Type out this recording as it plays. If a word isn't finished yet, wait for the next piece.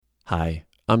Hi,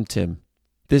 I'm Tim.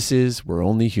 This is We're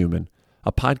Only Human,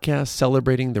 a podcast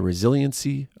celebrating the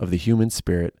resiliency of the human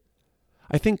spirit.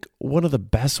 I think one of the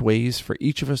best ways for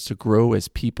each of us to grow as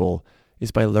people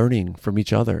is by learning from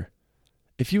each other.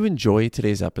 If you enjoy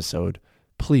today's episode,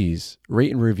 please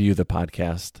rate and review the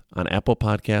podcast on Apple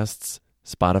Podcasts,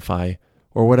 Spotify,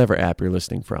 or whatever app you're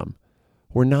listening from.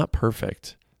 We're not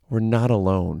perfect. We're not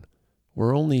alone.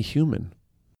 We're only human.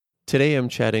 Today I'm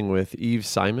chatting with Eve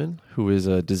Simon, who is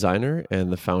a designer and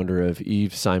the founder of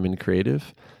Eve Simon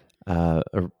Creative,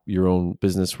 your own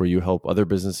business where you help other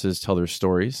businesses tell their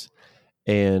stories.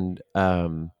 And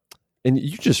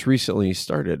you just recently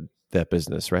started that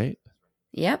business, right?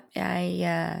 Yep,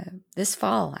 I this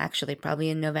fall actually, probably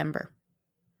in November.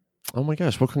 Oh my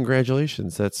gosh! Well,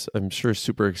 congratulations. That's, I'm sure,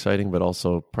 super exciting, but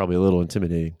also probably a little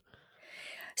intimidating.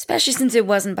 Especially since it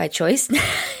wasn't by choice.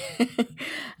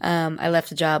 I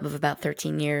left a job of about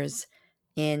 13 years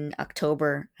in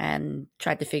October and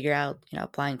tried to figure out,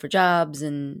 applying for jobs,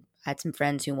 and I had some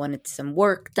friends who wanted some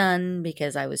work done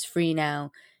because I was free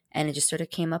now, and it just sort of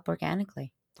came up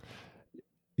organically.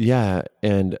 Yeah,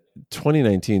 and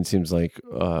 2019 seems like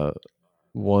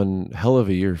one hell of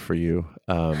a year for you,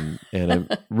 and I'm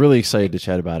really excited to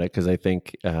chat about it because I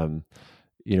think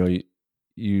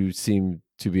you seem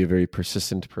to be a very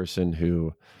persistent person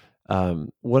who,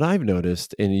 what I've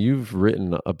noticed, and you've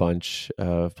written a bunch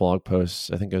of blog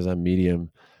posts, I think it was on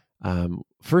Medium.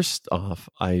 First off,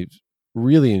 I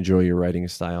really enjoy your writing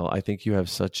style. I think you have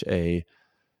such a,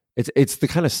 it's the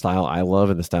kind of style I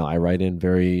love and the style I write in,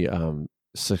 very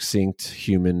succinct,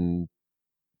 human,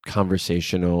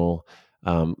 conversational,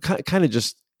 kind of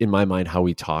just in my mind how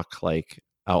we talk like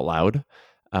out loud.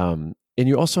 And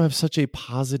you also have such a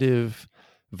positive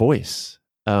voice.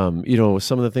 Some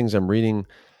of the things I'm reading,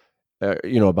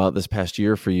 about this past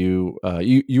year for you,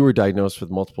 you were diagnosed with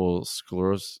multiple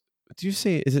sclerosis. Do you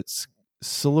say, is it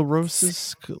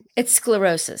sclerosis? It's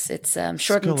sclerosis. It's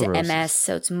shortened to Sclerosis. MS,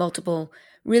 so it's multiple.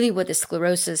 Really, what the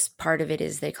sclerosis part of it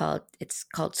is, it's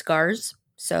called scars.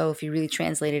 So if you really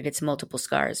translate it, it's multiple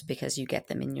scars because you get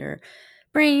them in your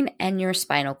brain and your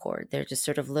spinal cord. They're just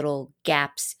sort of little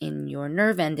gaps in your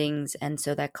nerve endings, and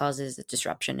so that causes a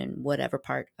disruption in whatever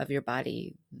part of your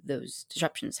body those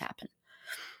disruptions happen.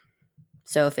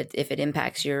 So if it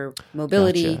impacts your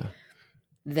mobility, Gotcha.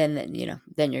 then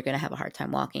you're going to have a hard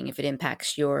time walking. If it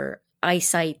impacts your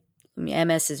eyesight,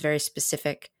 MS is very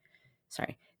specific.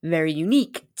 Very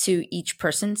unique to each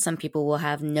person. Some people will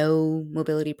have no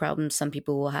mobility problems. Some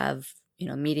people will have,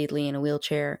 immediately in a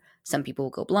wheelchair. Some people will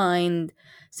go blind.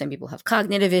 Some people have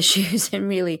cognitive issues. And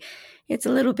really, it's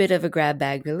a little bit of a grab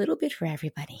bag, a little bit for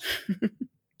everybody.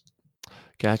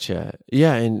 Gotcha.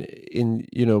 Yeah.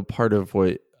 And part of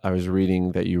what I was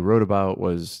reading that you wrote about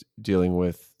was dealing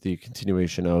with the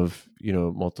continuation of,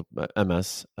 multiple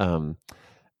MS.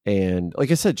 And like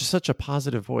I said, just such a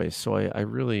positive voice. So I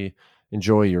really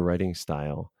enjoy your writing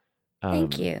style.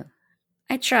 Thank you.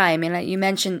 I try. I mean, you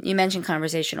mentioned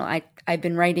conversational. I've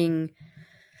been writing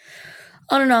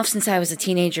on and off since I was a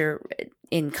teenager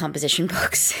in composition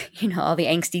books. All the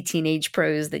angsty teenage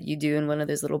prose that you do in one of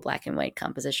those little black and white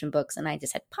composition books, and I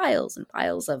just had piles and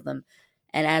piles of them.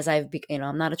 And as I'm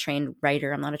not a trained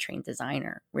writer, I'm not a trained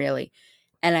designer, really,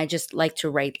 and I just like to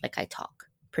write like I talk,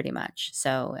 pretty much.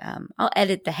 So I'll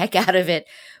edit the heck out of it,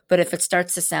 but if it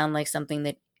starts to sound like something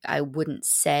that I wouldn't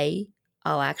say,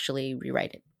 I'll actually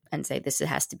rewrite it and say this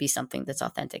has to be something that's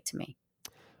authentic to me.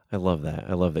 I love that.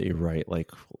 I love that you write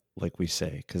like we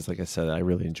say, because like I said, I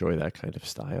really enjoy that kind of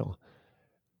style.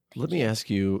 Let me ask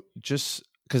you, just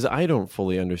because I don't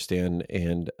fully understand,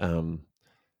 and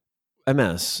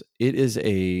MS,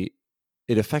 it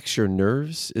affects your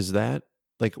nerves. Is that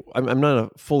like, I'm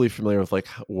not fully familiar with like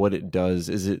what it does.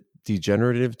 Is it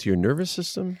degenerative to your nervous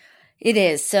system? It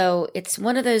is. So it's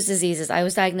one of those diseases. I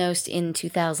was diagnosed in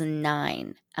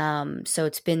 2009. So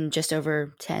it's been just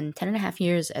over 10 and a half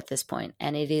years at this point.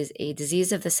 And it is a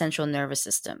disease of the central nervous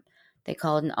system. They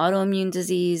call it an autoimmune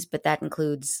disease, but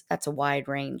that's a wide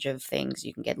range of things.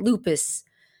 You can get lupus.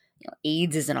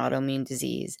 AIDS is an autoimmune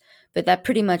disease. But that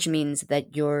pretty much means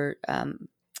that your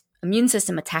immune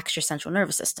system attacks your central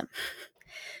nervous system.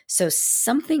 So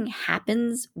something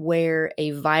happens where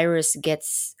a virus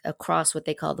gets across what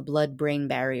they call the blood-brain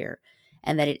barrier,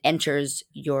 and that it enters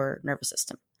your nervous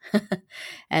system.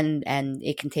 and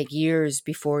it can take years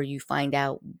before you find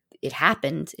out it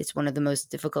happened. It's one of the most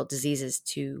difficult diseases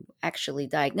to actually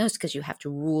diagnose because you have to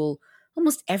rule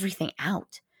almost everything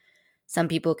out. Some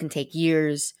people can take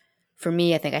years. For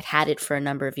me, I think I'd had it for a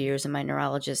number of years, and my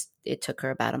neurologist, it took her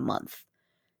about a month.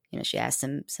 She asked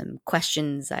some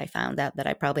questions. I found out that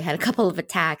I probably had a couple of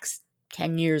attacks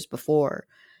 10 years before.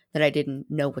 that I didn't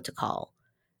know what to call.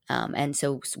 And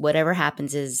so whatever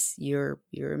happens is your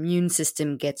immune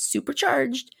system gets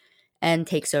supercharged and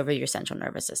takes over your central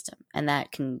nervous system. And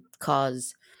that can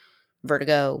cause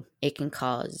vertigo. It can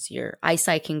cause your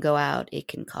eyesight can go out. It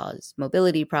can cause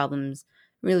mobility problems.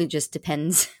 Really just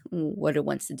depends what it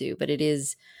wants to do. But it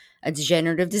is a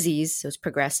degenerative disease, so it's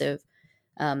progressive.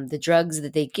 The drugs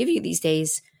that they give you these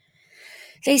days,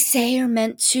 they say are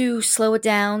meant to slow it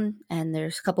down, and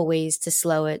there's a couple ways to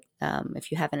slow it.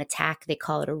 If you have an attack, they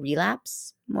call it a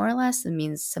relapse, more or less. It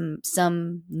means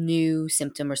some new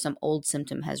symptom or some old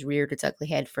symptom has reared its ugly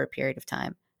head for a period of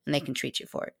time, and they can treat you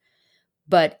for it.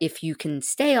 But if you can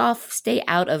stay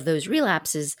out of those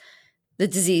relapses, the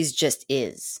disease just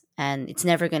is. And it's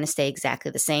never going to stay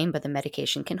exactly the same, but the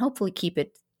medication can hopefully keep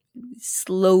it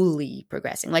slowly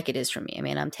progressing like it is for me. I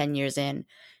mean, I'm 10 years in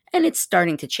and it's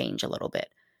starting to change a little bit.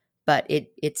 But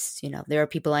it's, there are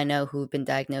people I know who've been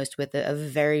diagnosed with a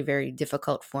very, very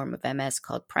difficult form of MS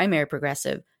called primary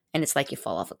progressive. And it's like you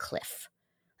fall off a cliff.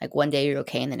 Like one day you're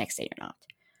okay and the next day you're not.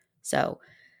 So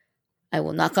I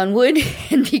will knock on wood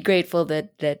and be grateful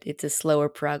that it's a slower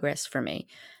progress for me.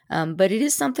 But it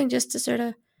is something just to sort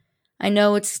of, I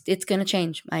know it's going to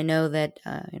change. I know that,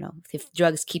 if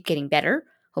drugs keep getting better,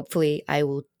 hopefully I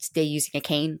will stay using a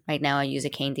cane. Right now I use a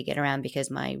cane to get around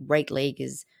because my right leg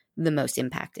is the most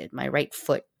impacted. My right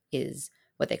foot is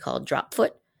what they call drop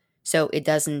foot. So it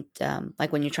doesn't,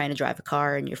 like when you're trying to drive a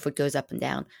car and your foot goes up and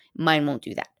down, mine won't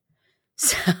do that.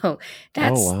 So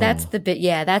that's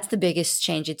the biggest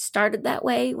change. It started that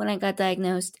way when I got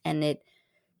diagnosed and it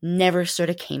never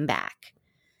sort of came back.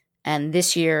 And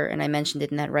this year, and I mentioned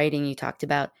it in that writing you talked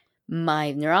about,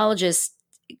 my neurologist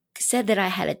said that I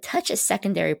had a touch of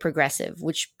secondary progressive,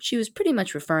 which she was pretty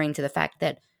much referring to the fact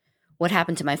that what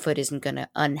happened to my foot isn't going to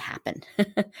unhappen.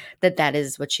 that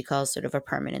is what she calls sort of a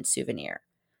permanent souvenir.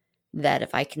 That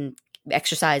if I can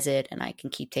exercise it and I can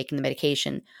keep taking the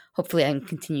medication, hopefully I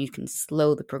can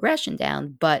slow the progression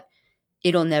down, but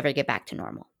it'll never get back to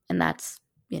normal. And that's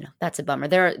a bummer.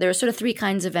 There are sort of three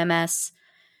kinds of MS.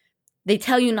 They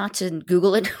tell you not to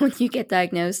Google it when you get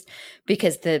diagnosed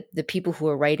because the people who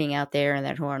are writing out there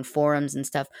and who are on forums and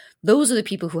stuff, those are the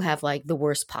people who have like the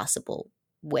worst possible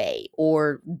way,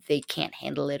 or they can't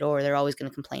handle it, or they're always going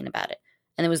to complain about it.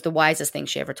 And it was the wisest thing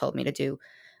she ever told me to do.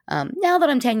 Now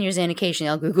that I'm 10 years in, occasionally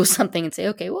I'll Google something and say,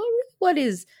 okay, well, what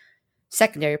is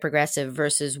secondary progressive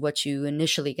versus what you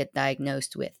initially get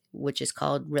diagnosed with, which is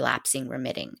called relapsing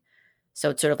remitting.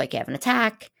 So it's sort of like you have an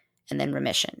attack and then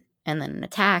remission, and then an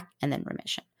attack and then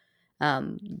remission.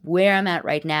 Where I'm at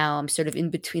right now, I'm sort of in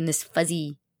between this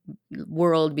fuzzy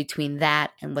world between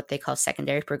that and what they call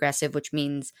secondary progressive, which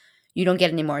means you don't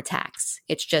get any more attacks.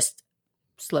 It's just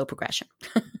slow progression.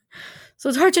 So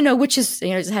it's hard to know which is,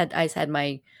 I had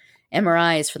my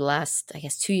MRIs for the last,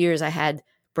 2 years. I had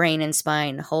brain and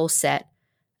spine, whole set,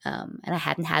 and I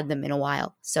hadn't had them in a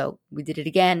while. So we did it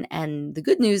again. And the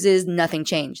good news is nothing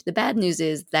changed. The bad news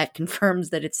is that confirms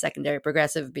that it's secondary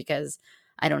progressive because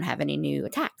I don't have any new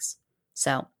attacks.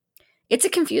 So it's a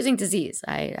confusing disease.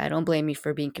 I don't blame you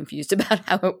for being confused about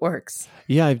how it works.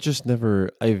 Yeah, I've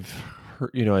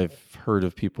heard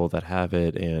of people that have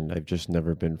it, and I've just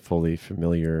never been fully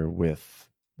familiar with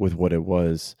what it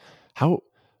was.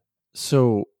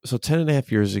 So 10 and a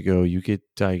half years ago, you get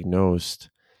diagnosed.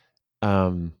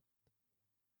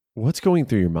 What's going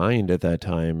through your mind at that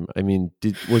time? I mean,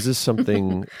 was this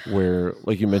something where,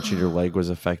 like you mentioned, your leg was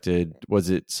affected? Was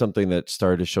it something that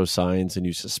started to show signs and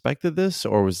you suspected this,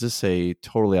 or was this a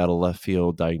totally out of left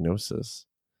field diagnosis?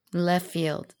 Left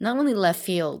field. Not only left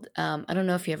field. I don't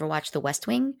know if you ever watched The West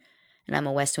Wing, and I'm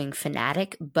a West Wing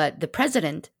fanatic, but the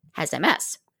president has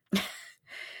MS.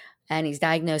 And he's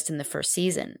diagnosed in the first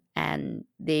season. And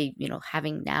they,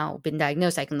 having now been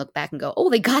diagnosed, I can look back and go, oh,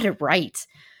 they got it right.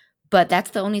 But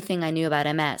that's the only thing I knew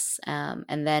about MS.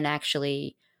 And then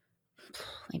actually,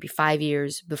 maybe 5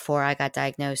 years before I got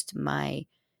diagnosed, my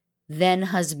then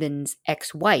husband's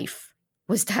ex-wife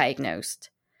was diagnosed.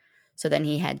 So then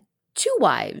he had 2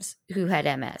 wives who had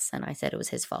MS. And I said it was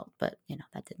his fault, but,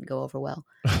 that didn't go over well.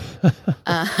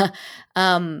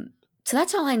 So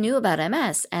that's all I knew about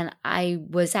MS. And I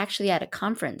was actually at a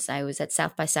conference. I was at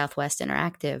South by Southwest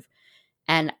Interactive,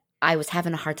 and I was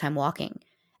having a hard time walking.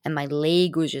 And my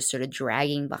leg was just sort of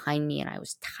dragging behind me, and I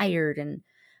was tired. And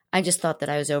I just thought that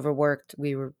I was overworked.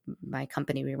 My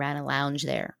company, we ran a lounge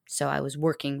there. So I was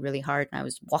working really hard, and I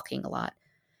was walking a lot.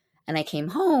 And I came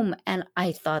home, and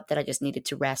I thought that I just needed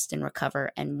to rest and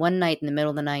recover. And one night in the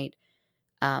middle of the night,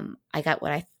 I got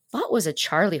what I thought was a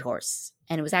Charlie horse.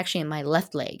 And it was actually in my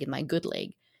left leg, in my good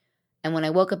leg. And when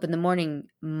I woke up in the morning,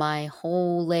 my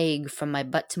whole leg from my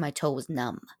butt to my toe was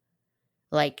numb.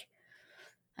 Like,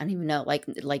 I don't even know, like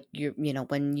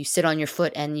when you sit on your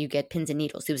foot and you get pins and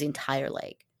needles. It was the entire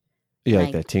leg. Yeah, And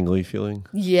like that tingly feeling.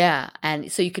 Yeah.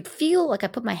 And so you could feel, like I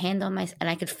put my hand on and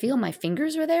I could feel my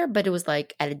fingers were there, but it was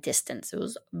like at a distance. It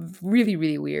was really,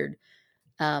 really weird.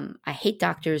 I hate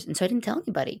doctors, and so I didn't tell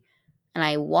anybody. And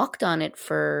I walked on it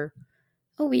for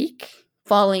a week,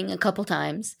 falling a couple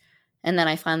times. And then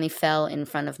I finally fell in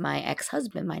front of my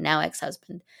ex-husband, my now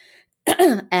ex-husband.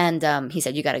 And he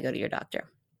said, you got to go to your doctor.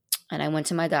 And I went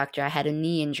to my doctor. I had a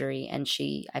knee injury, and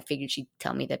I figured she'd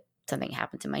tell me that something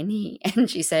happened to my knee. And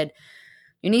she said,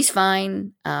 your knee's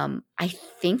fine. I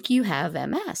think you have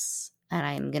MS, and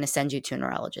I'm going to send you to a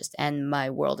neurologist. And my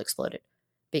world exploded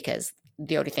because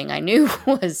the only thing I knew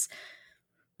was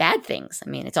bad things. I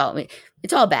mean, it's all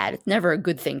bad. It's never a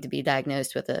good thing to be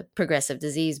diagnosed with a progressive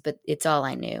disease, but it's all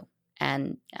I knew.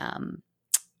 And I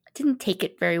didn't take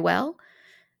it very well.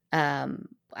 I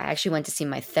actually went to see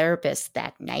my therapist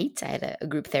that night. I had a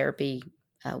group therapy,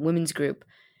 women's group.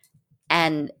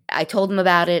 And I told him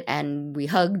about it, and we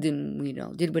hugged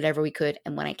and did whatever we could.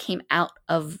 And when I came out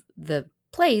of the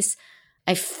place,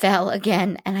 I fell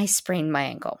again and I sprained my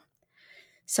ankle.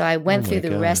 So I went through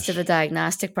the rest of the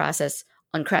diagnostic process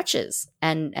on crutches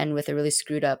and with a really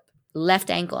screwed up left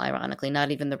ankle, ironically,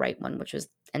 not even the right one, which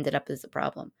ended up as the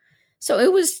problem. So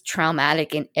it was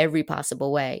traumatic in every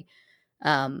possible way.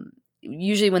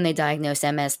 Usually when they diagnose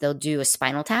MS, they'll do a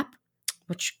spinal tap,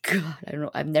 which, God, I don't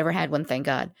know. I've never had one, thank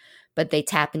God. But they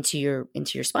tap into your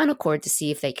spinal cord to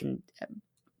see if they can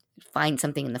find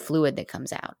something in the fluid that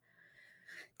comes out.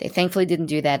 They thankfully didn't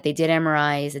do that. They did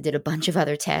MRIs. They did a bunch of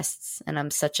other tests. And I'm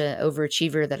such an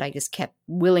overachiever that I just kept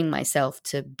willing myself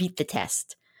to beat the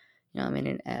test. I'm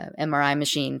in an MRI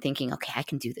machine thinking, okay, I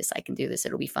can do this.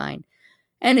 It'll be fine.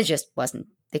 And it just wasn't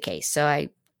the case. So I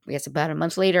guess about a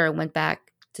month later, I went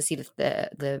back to see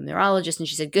the neurologist, and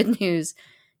she said, good news,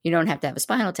 you don't have to have a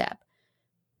spinal tap.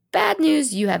 Bad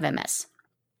news, you have MS.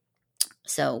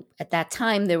 So at that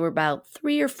time, there were about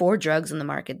 3 or 4 drugs on the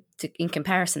market. In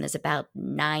comparison, there's about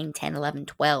 9, 10, 11,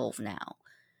 12 now.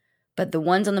 But the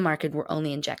ones on the market were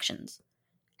only injections.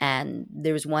 And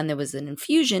there was one that was an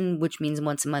infusion, which means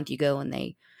once a month you go and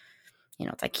they,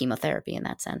 it's like chemotherapy in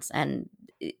that sense. And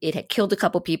it had killed a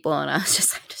couple people, and I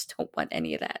just don't want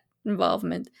any of that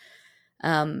involvement.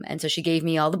 And so she gave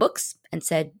me all the books and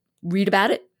said, read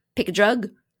about it, pick a drug,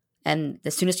 and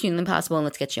as soon as humanly possible, and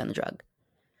let's get you on the drug.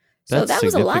 So that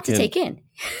was a lot to take in.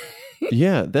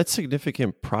 Yeah, that's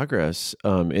significant progress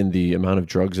in the amount of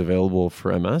drugs available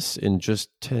for MS in just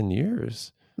 10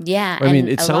 years. Yeah. I mean,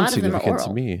 it sounds significant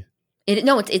to me.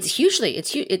 It's hugely,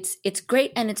 it's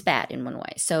great and it's bad in one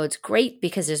way. So it's great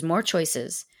because there's more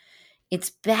choices. It's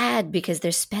bad because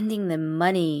they're spending the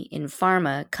money in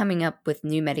pharma coming up with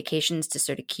new medications to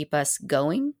sort of keep us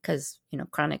going because,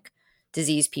 chronic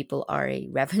disease people are a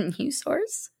revenue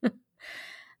source.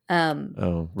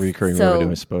 Recurring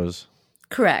revenue, I suppose.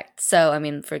 Correct. So, I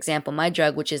mean, for example, my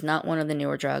drug, which is not one of the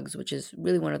newer drugs, which is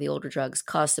really one of the older drugs,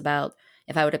 costs about,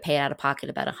 if I were to pay out of pocket,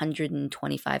 about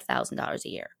 $125,000 a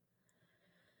year.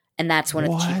 And that's one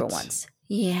of the cheaper ones.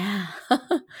 Yeah.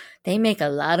 They make a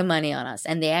lot of money on us.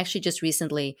 And they actually just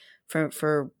recently,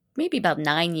 for maybe about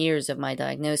 9 years of my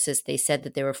diagnosis, they said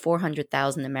that there were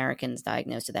 400,000 Americans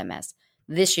diagnosed with MS.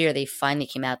 This year, they finally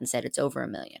came out and said it's over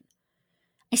 1 million.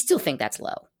 I still think that's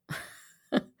low.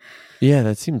 Yeah,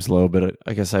 that seems low, but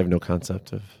I guess I have no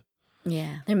concept of.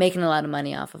 Yeah, they're making a lot of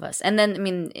money off of us. And then, I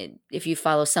mean, if you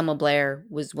follow, Selma Blair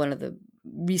was one of the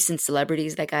recent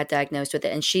celebrities that got diagnosed with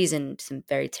it, and she's in some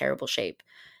very terrible shape.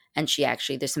 And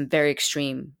there's some very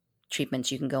extreme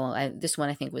treatments you can go on. This one,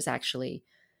 I think, was actually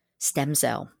stem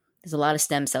cell. There's a lot of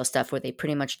stem cell stuff where they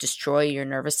pretty much destroy your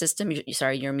nervous system,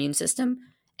 your immune system,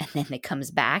 and then it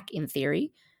comes back in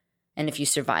theory. And if you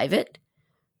survive it,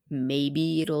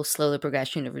 maybe it'll slow the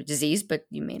progression of a disease, but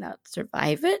you may not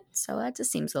survive it. So that just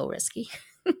seems a little risky.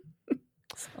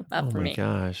 So not for me. Oh my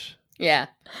gosh. Yeah.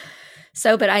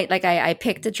 So, but I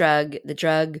picked a drug. The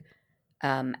drug,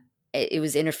 it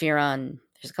was interferon.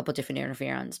 There's a couple of different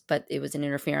interferons, but it was an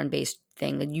interferon-based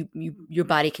thing that your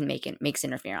body can makes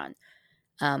interferon.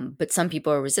 But some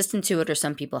people are resistant to it, or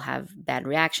some people have bad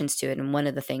reactions to it. And one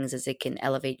of the things is it can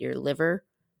elevate your liver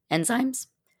enzymes.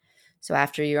 So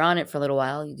after you're on it for a little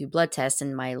while, you do blood tests,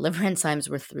 and my liver enzymes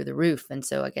were through the roof. And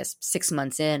so I guess 6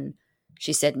 months in,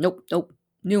 she said, nope,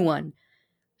 new one.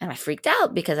 And I freaked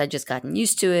out because I'd just gotten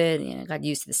used to it. Got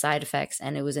used to the side effects.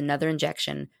 And it was another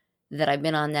injection that I've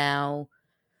been on now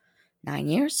 9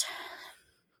 years,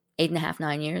 8.5,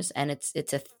 9 years. And it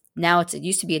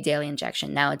used to be a daily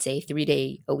injection. Now it's a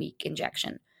 3-day-a-week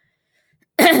injection.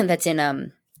 That's in,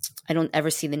 I don't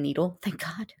ever see the needle, thank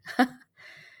God.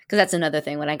 Because that's another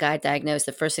thing. When I got diagnosed,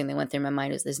 the first thing that went through my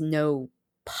mind was there's no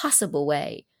possible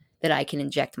way that I can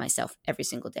inject myself every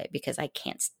single day because I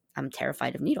can't. I'm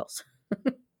terrified of needles.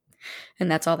 And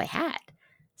that's all they had.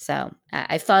 So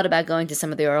I've thought about going to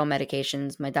some of the oral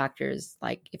medications. My doctor's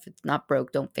like, if it's not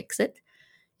broke, don't fix it.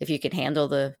 If you can handle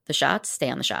the shots, stay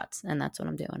on the shots. And that's what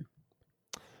I'm doing.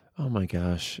 Oh my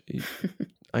gosh.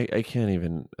 I can't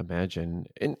even imagine.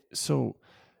 And so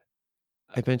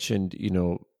I mentioned,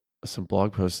 some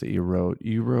blog posts that you wrote.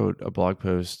 You wrote a blog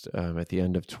post at the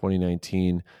end of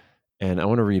 2019, and I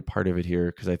want to read part of it here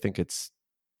because I think it's,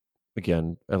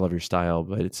 again, I love your style,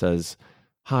 but it says,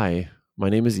 "Hi, my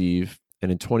name is Eve,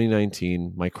 and in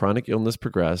 2019, my chronic illness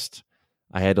progressed.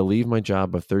 I had to leave my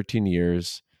job of 13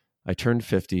 years. I turned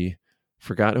 50,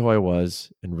 forgot who I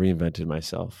was, and reinvented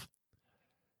myself."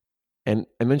 And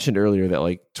I mentioned earlier that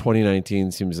like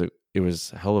 2019 seems like it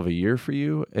was a hell of a year for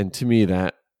you. And to me,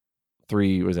 that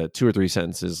two or three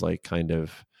sentences like kind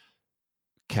of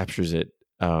captures it.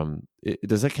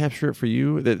 Does that capture it for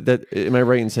you? That am I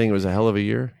right in saying it was a hell of a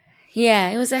year? Yeah,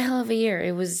 it was a hell of a year.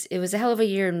 It was a hell of a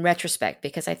year in retrospect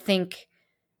because I think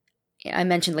I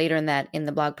mentioned later in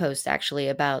the blog post actually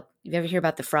about, you ever hear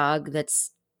about the frog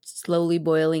that's slowly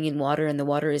boiling in water and the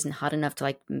water isn't hot enough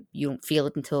to you don't feel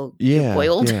it until you're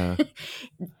boiled? Yeah.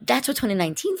 That's what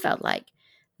 2019 felt like.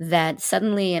 That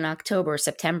suddenly in October,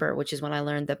 September, which is when I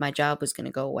learned that my job was going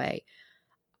to go away,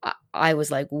 I was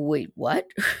like, wait, what?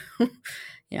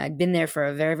 I'd been there for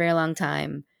a very, very long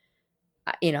time.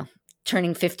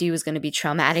 Turning 50 was going to be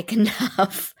traumatic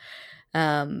enough.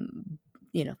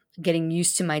 Getting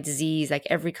used to my disease, like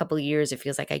every couple of years, it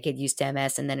feels like I get used to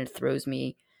MS and then it throws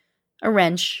me a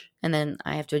wrench and then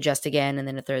I have to adjust again and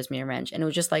then it throws me a wrench. And it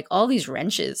was just like all these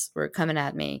wrenches were coming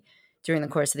at me during the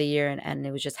course of the year. And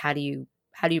it was just, how do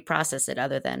you process it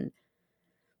other than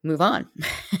move on?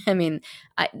 I mean,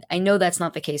 I know that's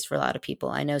not the case for a lot of people.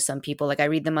 I know some people, like I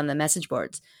read them on the message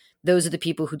boards. Those are the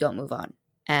people who don't move on.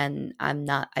 And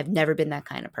I've never been that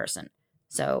kind of person.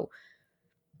 So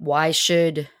why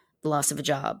should the loss of a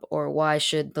job or why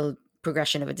should the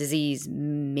progression of a disease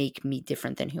make me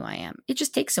different than who I am? It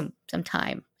just takes some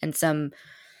time and some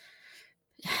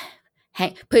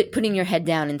putting your head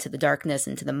down into the darkness,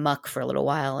 into the muck for a little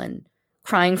while and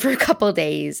crying for a couple of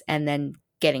days and then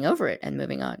getting over it and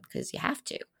moving on because you have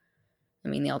to. I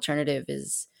mean, the alternative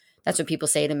is, that's what people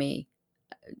say to me.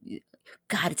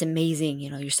 God, it's amazing.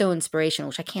 You're so inspirational,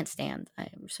 which I can't stand. I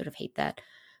sort of hate that.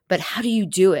 But how do you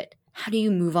do it? How do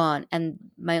you move on? And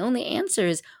my only answer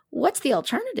is, what's the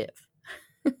alternative?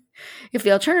 If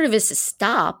the alternative is to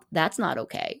stop, that's not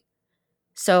okay.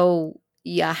 So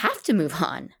you have to move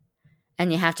on,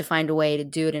 and you have to find a way to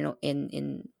do it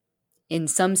in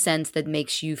some sense that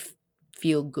makes you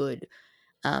feel good,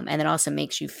 and it also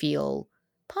makes you feel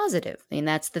positive. I mean,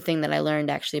 that's the thing that I learned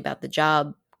actually about the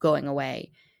job going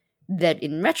away. That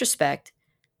in retrospect,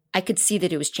 I could see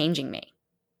that it was changing me,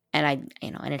 and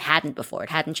and it hadn't before. It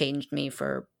hadn't changed me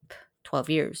for 12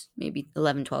 years, maybe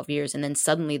 11, 12 years, and then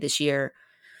suddenly this year,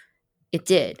 it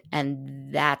did.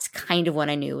 And that's kind of when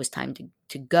I knew it was time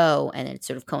to go. And it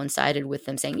sort of coincided with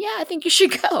them saying, yeah, I think you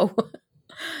should go.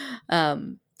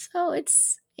 So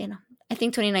it's, I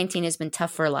think 2019 has been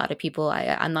tough for a lot of people.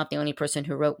 I'm not the only person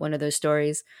who wrote one of those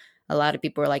stories. A lot of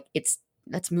people are like,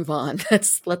 let's move on.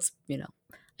 Let's,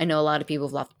 I know a lot of people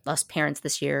have lost parents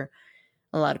this year.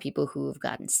 A lot of people who have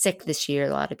gotten sick this year.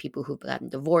 A lot of people who've gotten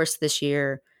divorced this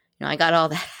year. I got all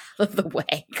that out of the way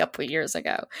a couple of years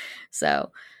ago.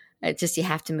 So it's just, you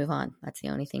have to move on. That's the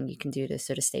only thing you can do to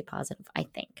sort of stay positive, I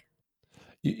think.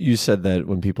 You said that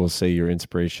when people say you're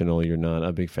inspirational, you're not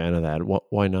a big fan of that.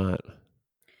 Why not?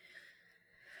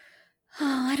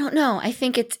 Oh, I don't know. I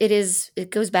think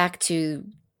it goes back to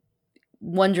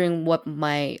wondering what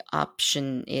my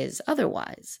option is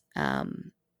otherwise.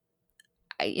 I'm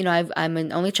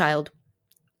an only child.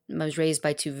 I was raised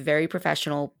by two very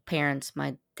professional parents.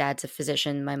 My dad's a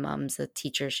physician. My mom's a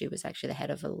teacher. She was actually the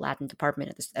head of a Latin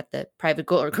department at the private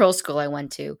girls' school I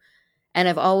went to. And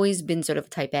I've always been sort of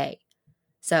type A.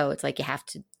 So it's like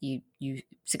you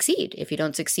succeed. If you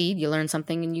don't succeed, you learn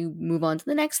something and you move on to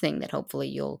the next thing that hopefully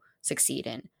you'll succeed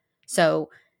in. So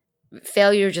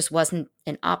failure just wasn't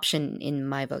an option in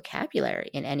my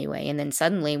vocabulary in any way. And then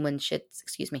suddenly when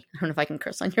excuse me, I don't know if I can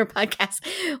curse on your podcast,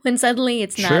 when suddenly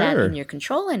it's not out in your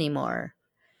control anymore,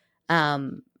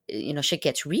 shit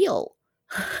gets real.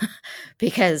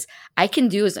 Because I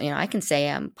can I can say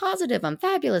I'm positive, I'm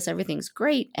fabulous, everything's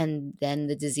great. And then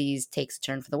the disease takes a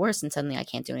turn for the worse and suddenly I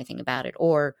can't do anything about it.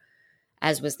 Or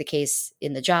as was the case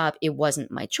in the job, it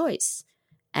wasn't my choice.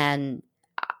 And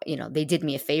they did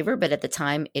me a favor, but at the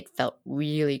time it felt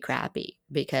really crappy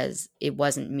because it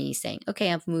wasn't me saying,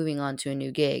 okay, I'm moving on to a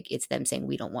new gig. It's them saying,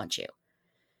 we don't want you.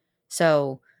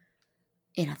 So,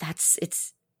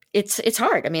 it's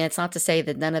hard. I mean, it's not to say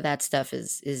that none of that stuff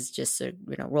is just,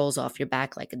 rolls off your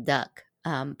back like a duck.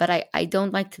 But I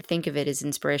don't like to think of it as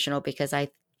inspirational because I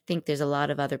think there's a lot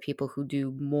of other people who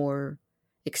do more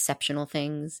exceptional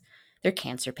things. There are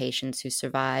cancer patients who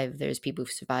survive. There's people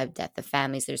who survive death of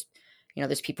families. There's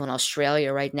people in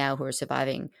Australia right now who are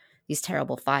surviving these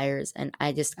terrible fires. And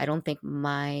I don't think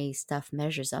my stuff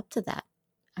measures up to that.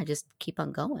 I just keep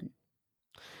on going.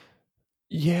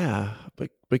 Yeah,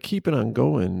 but keeping on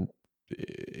going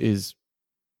is,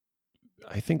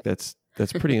 I think that's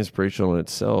pretty inspirational in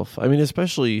itself. I mean,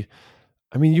 especially,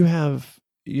 you have,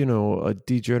 a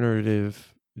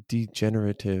degenerative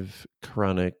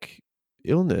chronic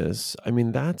illness. I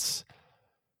mean, that's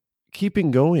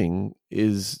keeping going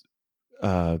is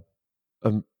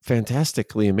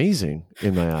fantastically amazing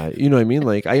in my eye. You know what I mean?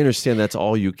 Like, I understand that's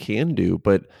all you can do,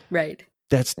 but Right.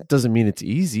 that doesn't mean it's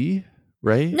easy,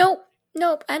 right? Nope.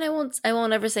 And I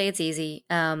won't ever say it's easy.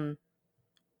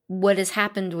 What has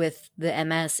happened with the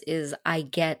MS is I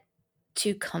get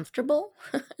too comfortable.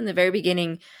 In the very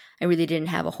beginning, I really didn't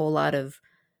have a whole lot of,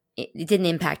 it didn't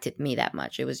impact me that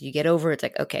much. It was, you get over, it's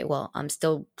like, okay, well, I'm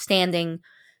still standing.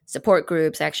 Support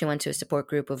groups. I actually went to a support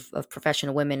group of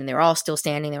professional women, and they're all still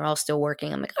standing. They're all still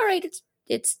working. I'm like, all right,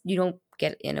 it's you don't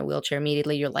get in a wheelchair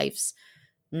immediately. Your life's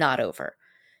not over.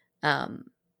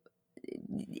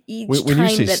 When you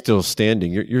say still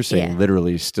standing, you're saying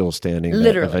literally still standing.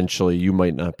 Literally. That eventually you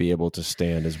might not be able to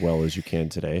stand as well as you can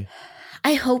today.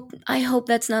 I hope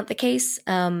that's not the case.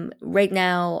 Right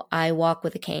now, I walk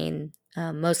with a cane,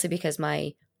 mostly because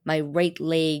my right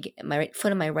leg, my right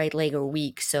foot and my right leg are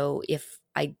weak. So if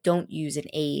I don't use an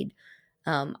aid,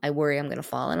 I worry I'm going to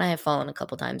fall. And I have fallen a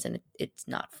couple times, and it's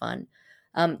not fun.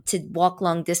 To walk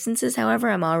long distances, however,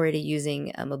 I'm already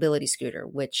using a mobility scooter,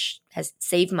 which has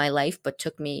saved my life, but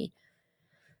took me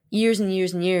years and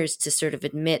years and years to sort of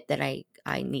admit that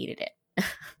I needed it.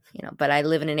 But I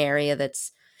live in an area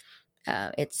that's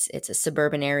it's a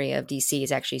suburban area of DC.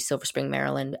 It's actually Silver Spring,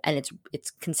 Maryland, and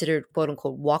it's considered quote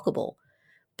unquote walkable.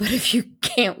 But if you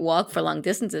can't walk for long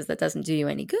distances, that doesn't do you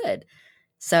any good.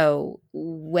 So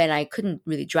when I couldn't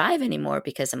really drive anymore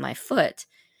because of my foot,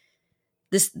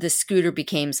 the scooter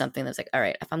became something that was like, all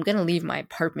right, if I'm going to leave my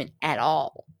apartment at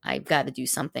all, I've got to do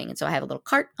something. And so I have a little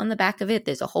cart on the back of it.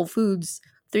 There's a Whole Foods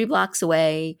 3 blocks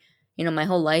away. My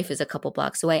whole life is a couple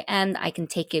blocks away, and I can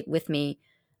take it with me.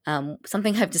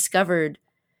 Something I've discovered,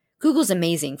 Google's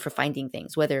amazing for finding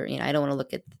things, whether, I don't want to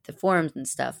look at the forums and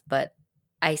stuff, but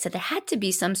I said there had to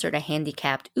be some sort of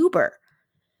handicapped Uber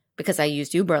because I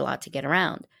used Uber a lot to get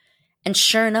around. And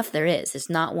sure enough, there is. There's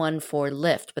not one for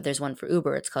Lyft, but there's one for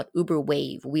Uber. It's called Uber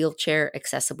Wave, wheelchair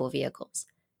accessible vehicles.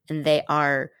 And they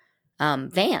are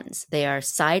vans. They are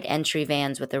side entry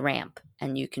vans with a ramp.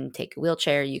 And you can take a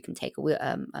wheelchair, you can take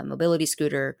a mobility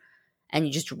scooter, and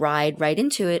you just ride right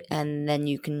into it. And then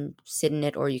you can sit in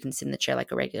it, or you can sit in the chair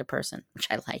like a regular person, which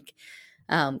I like.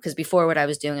 Because before, what I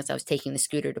was doing is I was taking the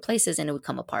scooter to places and it would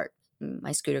come apart.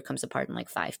 My scooter comes apart in like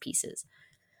 5 pieces.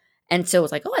 And so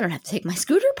it's like, oh, I don't have to take my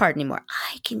scooter apart anymore.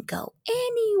 I can go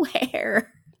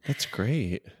anywhere. That's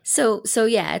great. So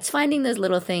yeah, it's finding those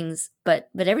little things. But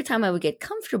every time I would get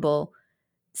comfortable,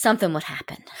 something would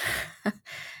happen.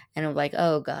 And I'm like,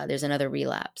 oh God, there's another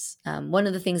relapse. One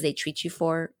of the things they treat you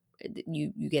for,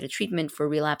 you get a treatment for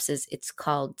relapses. It's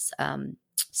called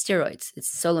steroids.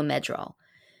 It's Solomedrol.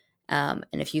 And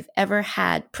if you've ever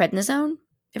had prednisone,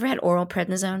 ever had oral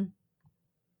prednisone?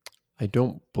 I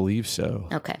don't believe so.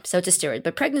 Okay, so it's a steroid,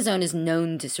 but prednisone is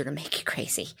known to sort of make you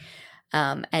crazy.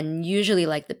 And usually,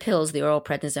 like the pills, the oral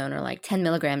prednisone are like 10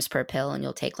 milligrams per pill, and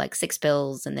you'll take like 6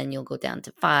 pills, and then you'll go down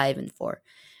to 5 and 4.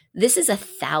 This is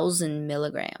 1,000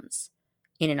 milligrams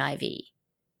in an IV,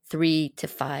 3 to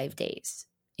 5 days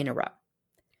in a row.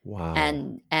 Wow.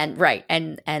 And right,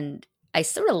 and I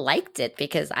sort of liked it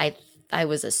because I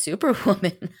was a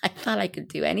superwoman. I thought I could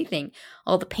do anything.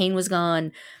 All the pain was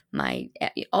gone.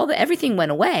 Everything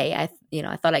went away.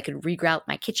 I thought I could regrout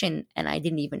my kitchen, and I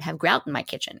didn't even have grout in my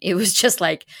kitchen. It was just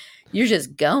like, you're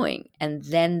just going. And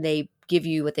then they give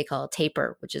you what they call a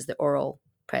taper, which is the oral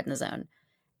prednisone.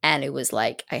 And it was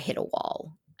like, I hit a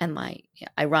wall. And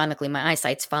ironically, my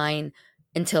eyesight's fine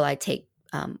until I take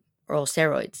oral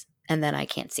steroids, and then I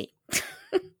can't see.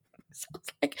 So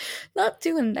it's like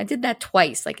I did that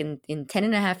twice. Like in 10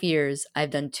 and a half years,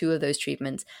 I've done 2 of those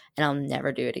treatments, and I'll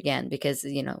never do it again because,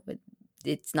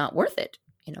 it's not worth it.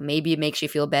 Maybe it makes you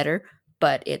feel better,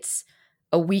 but it's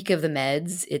a week of the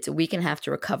meds. It's a week and a half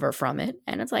to recover from it.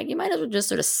 And it's like, you might as well just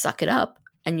sort of suck it up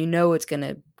and you know it's going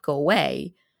to go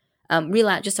away.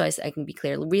 Relapse, just so I can be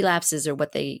clear, relapses are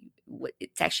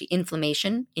it's actually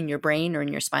inflammation in your brain or in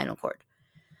your spinal cord.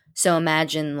 So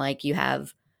imagine like you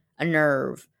have a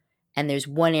nerve and there's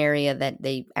one area that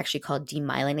they actually call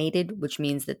demyelinated, which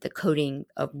means that the coating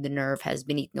of the nerve has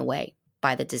been eaten away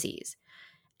by the disease.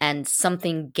 And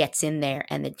something gets in there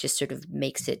and it just sort of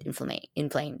makes it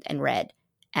inflamed and red.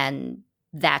 And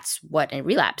that's what a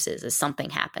relapse is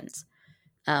something happens.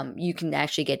 You can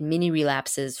actually get mini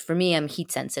relapses. For me, I'm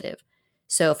heat sensitive.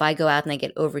 So if I go out and I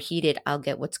get overheated, I'll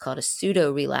get what's called a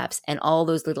pseudo relapse, and all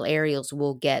those little areas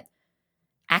will get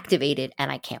activated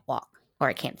and I can't walk or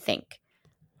I can't think.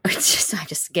 I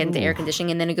just get into air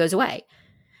conditioning and then it goes away.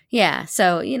 Yeah.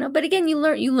 So, but again, you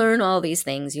learn all these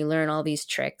things. You learn all these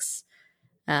tricks.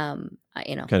 Kind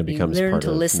of becomes part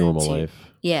of normal life.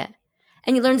 Yeah.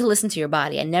 And you learn to listen to your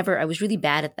body. I was really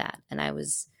bad at that. And I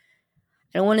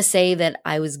don't want to say that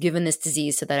I was given this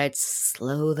disease so that I'd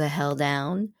slow the hell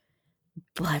down,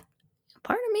 but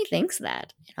part of me thinks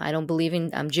that. I don't believe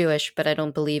I'm Jewish, but I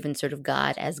don't believe in sort of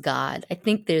God as God. I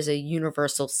think there's a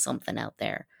universal something out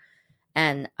there.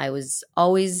 And I was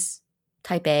always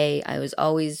type A. I was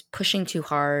always pushing too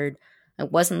hard. I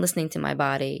wasn't listening to my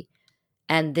body.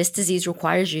 And this disease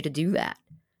requires you to do that.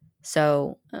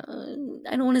 So I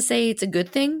don't want to say it's a good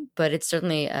thing, but it's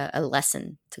certainly a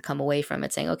lesson to come away from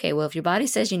it saying, okay, well, if your body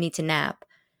says you need to nap,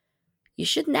 you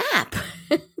should nap.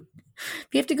 If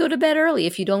you have to go to bed early,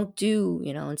 if you don't do,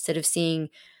 instead of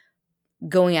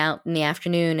going out in the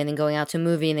afternoon and then going out to a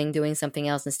movie and then doing something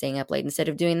else and staying up late, instead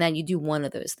of doing that, you do one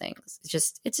of those things.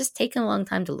 It's just taken a long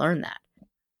time to learn that.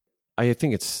 I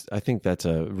think that's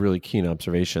a really keen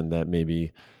observation, that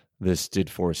maybe this did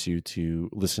force you to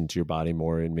listen to your body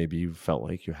more, and maybe you felt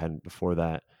like you hadn't before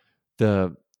that.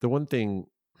 The one thing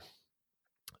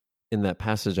in that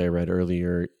passage I read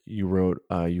earlier, you wrote,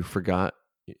 you forgot,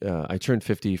 I turned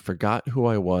 50, forgot who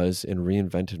I was and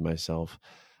reinvented myself.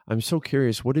 I'm so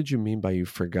curious, what did you mean by you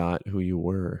forgot who you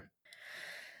were?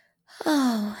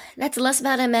 Oh, that's less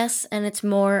about MS and it's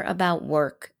more about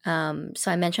work. So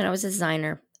I mentioned I was a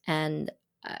designer, and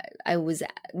I was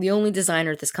the only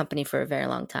designer at this company for a very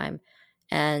long time.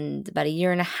 And about a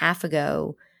year and a half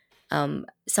ago,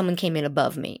 someone came in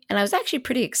above me, and I was actually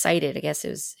pretty excited. I guess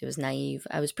it was naive.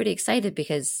 I was pretty excited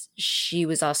because she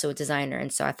was also a designer,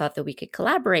 and so I thought that we could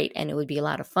collaborate and it would be a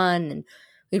lot of fun and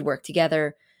we'd work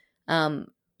together.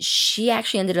 She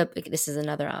actually ended up, this is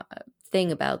another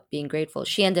thing about being grateful.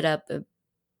 She ended up,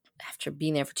 after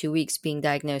being there for 2 weeks, being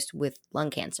diagnosed with lung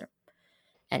cancer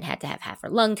and had to have half her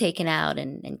lung taken out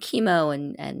and chemo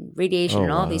and radiation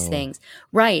and all these things.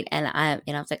 Right. And I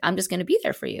was like, I'm just going to be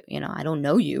there for you. I don't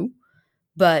know you,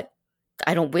 but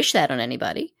I don't wish that on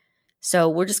anybody. So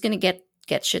we're just going to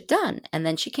get shit done. And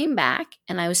then she came back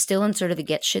and I was still in sort of the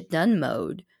get shit done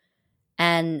mode.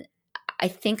 And I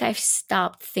think I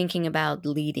stopped thinking about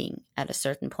leading at a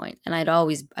certain point. And I've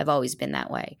always been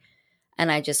that way.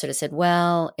 And I just sort of said,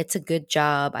 well, it's a good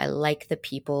job. I like the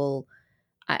people.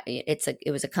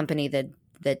 It was a company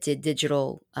that did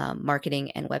digital marketing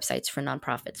and websites for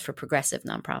nonprofits, for progressive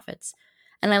nonprofits.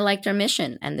 And I liked our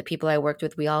mission, and the people I worked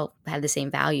with, we all had the same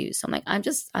values. So I'm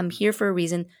like, I'm here for a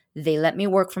reason. They let me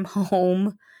work from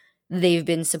home. They've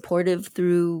been supportive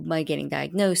through my getting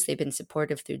diagnosed. They've been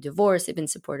supportive through divorce. They've been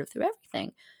supportive through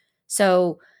everything.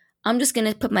 So I'm just going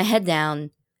to put my head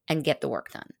down and get the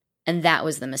work done. And that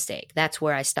was the mistake. That's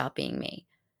where I stopped being me.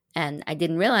 And I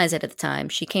didn't realize it at the time.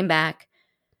 She came back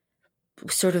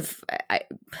sort of, I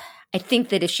think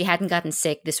that if she hadn't gotten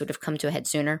sick, this would have come to a head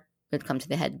sooner. It would come to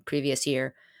the head previous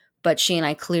year. But she and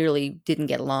I clearly didn't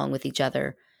get along with each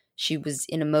other. She was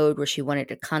in a mode where she wanted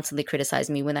to constantly criticize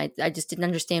me when I just didn't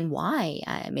understand why.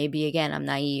 Maybe, again, I'm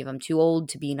naive. I'm too old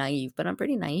to be naive, but I'm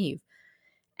pretty naive.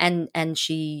 And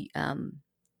she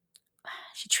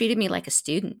treated me like a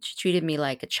student. She treated me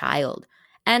like a child.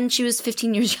 And she was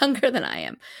 15 years younger than I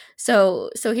am.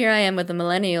 So here I am with a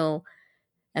millennial.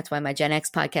 That's why my Gen X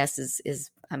podcast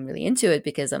is I'm really into it,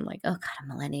 because I'm like, oh God, a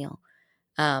millennial.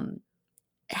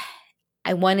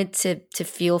 I wanted to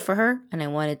feel for her, and I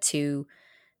wanted to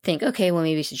think, okay, well,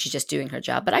 maybe she's just doing her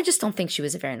job. But I just don't think she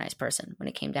was a very nice person when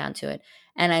it came down to it.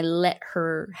 And I let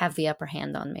her have the upper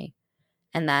hand on me.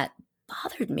 And that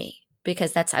bothered me,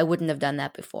 because I wouldn't have done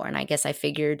that before. And I guess I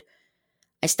figured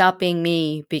I stopped being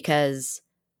me because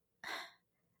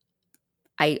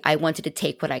I wanted to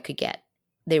take what I could get.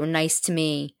 They were nice to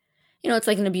me. It's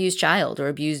like an abused child or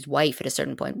abused wife at a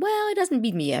certain point. Well, it doesn't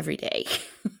beat me every day.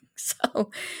 So,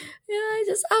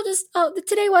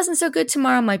 today wasn't so good.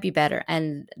 Tomorrow might be better.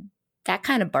 And that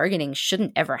kind of bargaining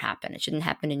shouldn't ever happen. It shouldn't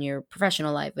happen in your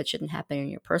professional life. It shouldn't happen in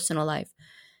your personal life.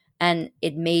 And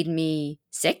it made me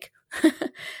sick.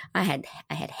 I had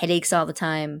headaches all the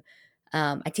time.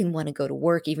 I didn't want to go to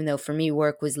work, even though for me,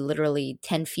 work was literally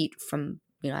 10 feet from,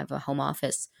 I have a home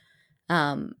office.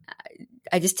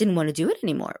 I just didn't want to do it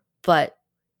anymore. But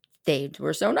they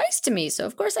were so nice to me. So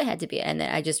of course I had to be. And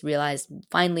then I just realized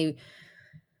finally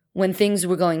when things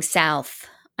were going south,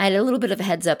 I had a little bit of a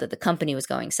heads up that the company was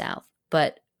going south.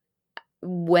 But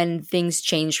when things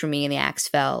changed for me and the axe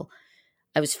fell,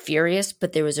 I was furious,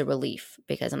 but there was a relief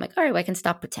because I'm like, all right, well, I can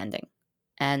stop pretending.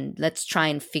 And let's try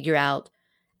and figure out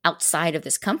outside of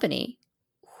this company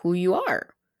who you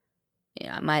are.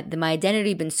 My identity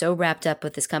had been so wrapped up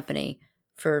with this company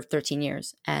for 13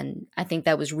 years. And I think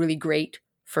that was really great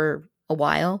for a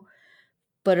while.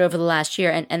 But over the last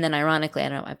year, and then ironically, I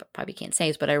don't know, I probably can't say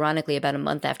this, but ironically, about a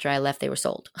month after I left, they were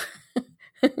sold.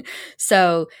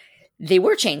 So they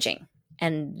were changing.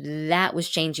 And that was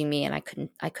changing me, and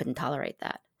I couldn't tolerate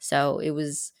that. So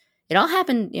it all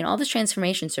happened, all this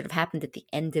transformation sort of happened at the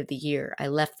end of the year. I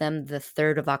left them the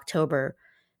 3rd of October,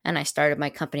 and I started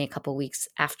my company a couple weeks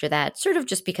after that, sort of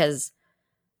just because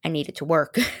I needed to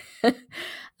work.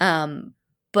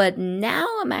 But now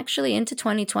I'm actually into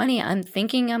 2020. I'm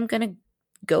thinking I'm going to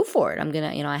go for it. I'm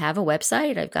going to, I have a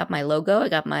website. I've got my logo. I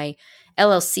got my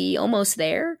LLC almost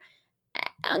there.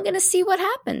 I'm going to see what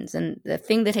happens. And the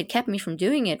thing that had kept me from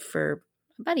doing it for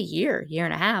about a year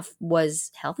and a half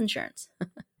was health insurance.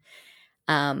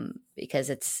 Because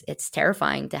it's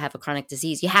terrifying to have a chronic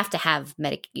disease. You have to have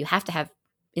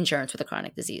insurance with a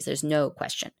chronic disease. There's no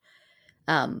question.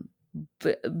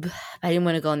 But I didn't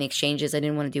want to go on the exchanges. I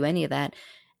didn't want to do any of that.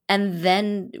 And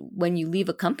then when you leave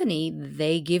a company,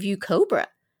 they give you COBRA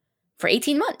for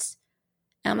 18 months.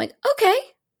 And I'm like, okay,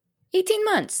 18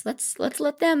 months. Let's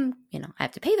let them, I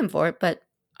have to pay them for it, but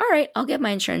all right, I'll get my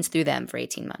insurance through them for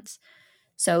 18 months.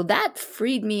 So that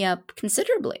freed me up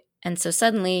considerably. And so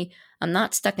suddenly I'm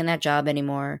not stuck in that job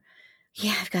anymore.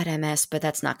 Yeah, I've got MS, but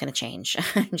that's not going to change.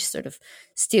 Just sort of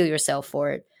steel yourself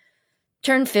for it.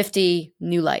 Turn 50,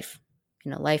 new life.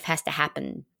 Life has to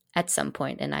happen at some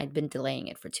point, and I'd been delaying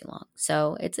it for too long.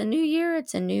 So it's a new year.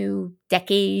 It's a new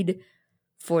decade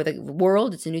for the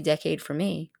world. It's a new decade for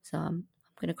me. So I'm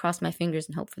going to cross my fingers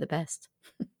and hope for the best.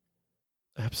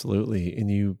 Absolutely. And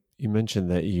you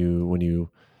mentioned that when you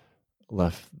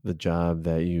left the job,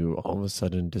 that you all of a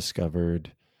sudden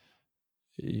discovered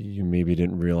you maybe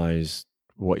didn't realize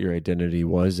what your identity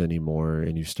was anymore,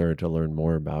 and you started to learn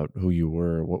more about who you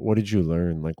were. What did you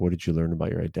learn? Like, what did you learn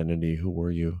about your identity? Who were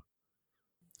you?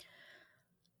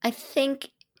 I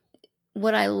think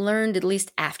what I learned, at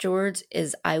least afterwards,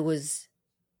 is I was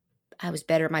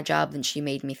better at my job than she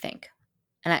made me think.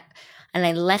 And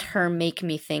I let her make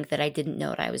me think that I didn't know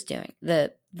what I was doing.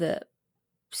 The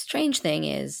strange thing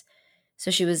is,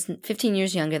 so she was 15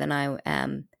 years younger than I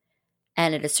am.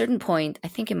 And at a certain point, I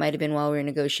think it might have been while we were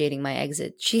negotiating my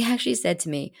exit, she actually said to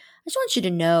me, I just want you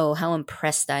to know how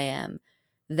impressed I am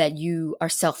that you are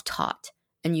self-taught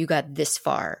and you got this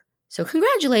far. So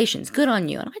congratulations, good on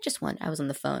you. And I was on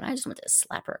the phone. I just wanted to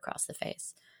slap her across the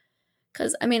face.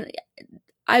 Because,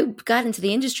 I got into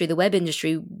the industry, the web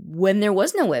industry, when there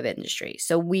was no web industry.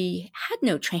 So we had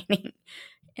no training.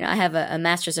 I have a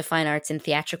master's of fine arts in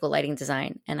theatrical lighting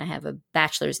design, and I have a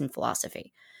bachelor's in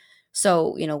philosophy.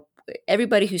 So,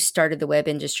 everybody who started the web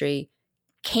industry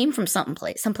came from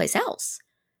someplace else.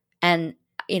 And,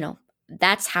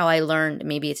 that's how I learned.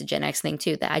 Maybe it's a Gen X thing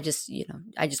too, that I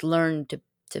just learned to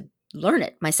learn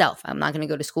it myself. I'm not going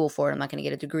to go to school for it. I'm not going to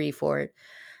get a degree for it.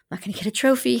 I'm not going to get a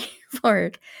trophy for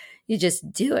it. You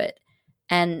just do it.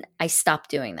 And I stopped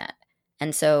doing that.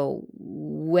 And so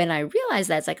when I realized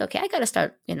that, it's like, okay, I got to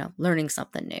start, learning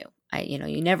something new.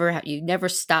 You never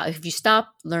stop. If you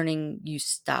stop learning, you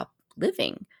stop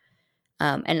living.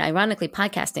 And ironically,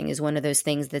 podcasting is one of those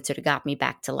things that sort of got me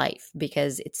back to life,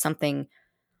 because it's something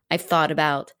I've thought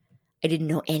about. I didn't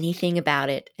know anything about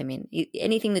it.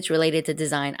 Anything that's related to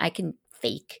design, I can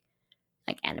fake,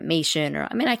 like animation,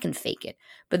 I can fake it.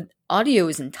 But audio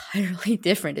is entirely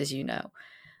different, as you know.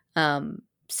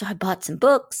 So I bought some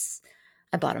books.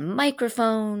 I bought a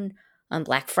microphone. On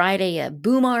Black Friday, a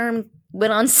boom arm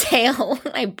went on sale.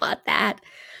 I bought that.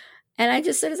 And I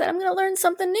just sort of said, I'm going to learn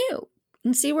something new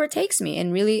and see where it takes me.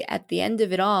 And really, at the end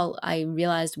of it all, I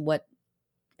realized what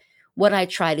I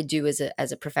try to do as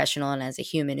a professional and as a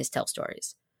human is tell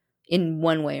stories in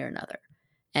one way or another.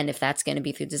 And if that's going to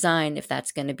be through design, if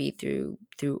that's going to be through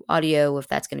audio, if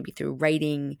that's going to be through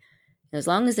writing, as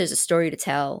long as there's a story to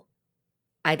tell,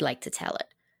 I'd like to tell it.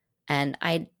 And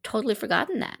I'd totally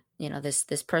forgotten that.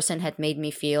 This person had made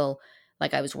me feel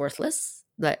like I was worthless,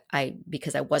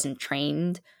 because I wasn't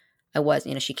trained.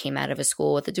 She came out of a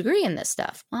school with a degree in this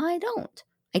stuff. Well, I don't.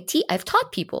 I've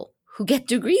taught people who get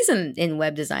degrees in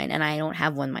web design, and I don't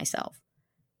have one myself.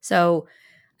 So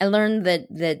I learned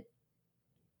that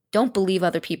don't believe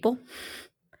other people.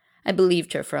 I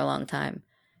believed her for a long time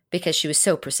because she was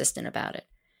so persistent about it.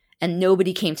 And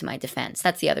nobody came to my defense.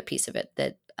 That's the other piece of it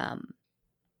that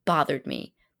bothered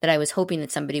me, that I was hoping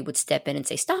that somebody would step in and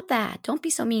say, stop that. Don't be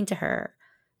so mean to her.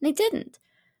 And they didn't.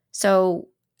 So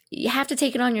you have to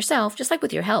take it on yourself, just like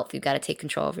with your health. You've got to take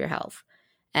control of your health.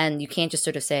 And you can't just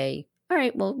sort of say, all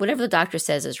right, well, whatever the doctor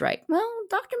says is right. Well,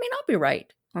 the doctor may not be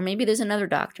right. Or maybe there's another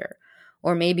doctor.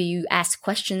 Or maybe you ask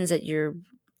questions at your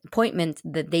appointment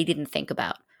that they didn't think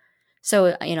about. So,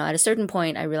 at a certain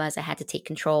point, I realized I had to take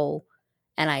control,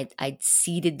 and I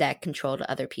ceded that control to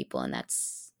other people, and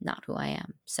that's not who I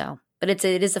am. So, but it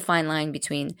is a fine line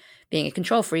between being a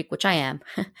control freak, which I am,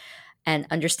 and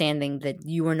understanding that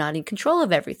you are not in control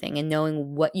of everything and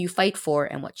knowing what you fight for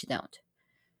and what you don't.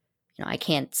 I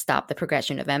can't stop the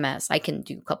progression of MS. I can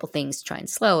do a couple things to try and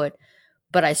slow it,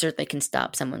 but I certainly can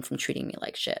stop someone from treating me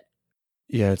like shit.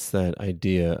 Yeah, it's that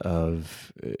idea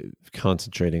of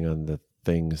concentrating on the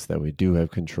things that we do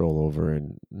have control over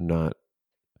and not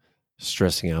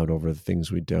stressing out over the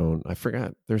things we don't. I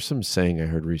forgot. There's some saying I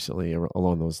heard recently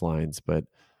along those lines, but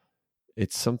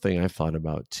it's something I've thought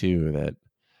about too, that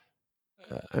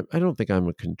I don't think I'm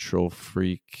a control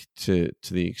freak to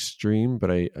the extreme,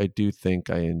 but I do think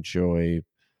I enjoy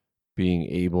being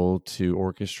able to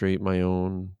orchestrate my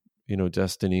own,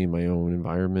 destiny, my own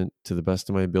environment to the best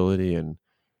of my ability. And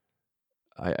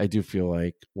I do feel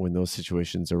like when those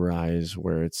situations arise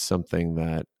where it's something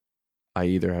that I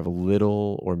either have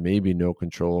little or maybe no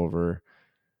control over,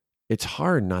 it's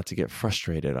hard not to get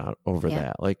frustrated out over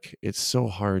that. Like, it's so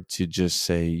hard to just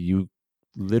say you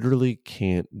literally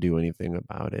can't do anything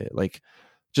about it. Like,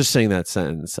 just saying that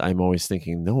sentence, I'm always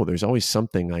thinking, no, there's always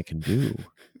something I can do.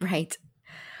 Right.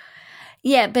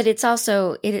 Yeah, but it's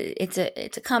also it's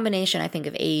a combination, I think,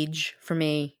 of age for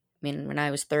me. I mean, when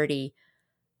I was 30,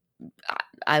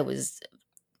 I was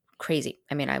crazy.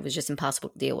 I mean, I was just impossible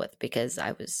to deal with because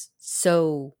I was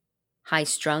so high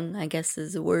strung, I guess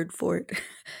is a word for it.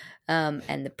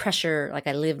 And the pressure, like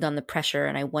I lived on the pressure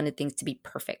and I wanted things to be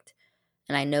perfect.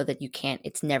 And I know that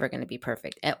it's never going to be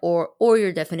perfect. Or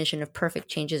your definition of perfect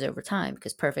changes over time,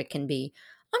 because perfect can be,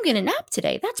 I'm going to nap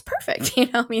today. That's perfect.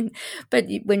 I mean, but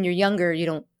when you're younger, you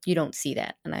don't see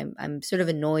that. And I'm sort of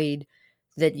annoyed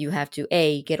that you have to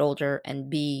A, get older, and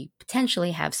B,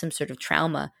 potentially have some sort of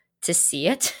trauma to see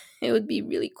it. It would be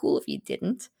really cool if you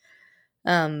didn't.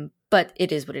 But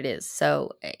it is what it is.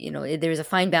 So, there's a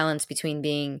fine balance between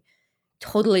being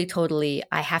totally,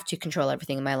 I have to control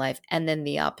everything in my life, and then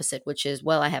the opposite, which is,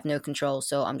 well, I have no control,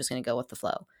 so I'm just going to go with the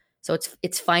flow. So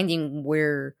it's finding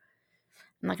where,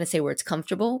 I'm not going to say where it's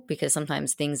comfortable, because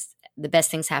sometimes the best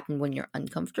things happen when you're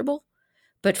uncomfortable,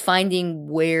 but finding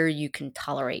where you can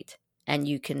tolerate and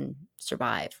you can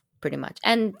survive pretty much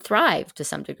and thrive to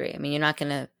some degree. I mean, you're not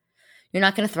going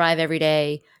to thrive every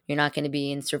day. You're not going to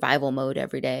be in survival mode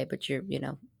every day, but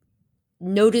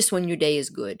notice when your day is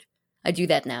good. I do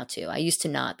that now too. I used to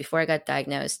not. Before I got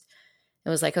diagnosed, it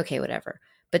was like, okay, whatever.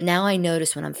 But now I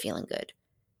notice when I'm feeling good.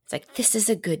 It's like, this is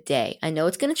a good day. I know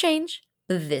it's going to change,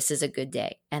 but this is a good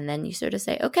day. And then you sort of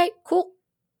say, okay, cool.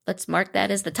 Let's mark that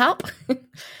as the top.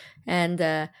 And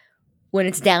when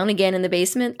it's down again in the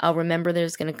basement, I'll remember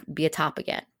there's going to be a top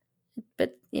again.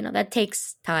 But, that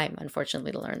takes time,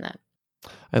 unfortunately, to learn that.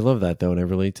 I love that, though, and I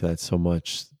relate to that so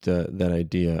much, that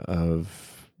idea of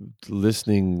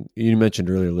listening. You mentioned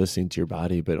earlier listening to your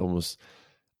body, but almost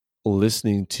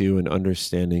listening to and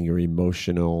understanding your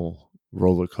emotional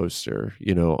roller coaster,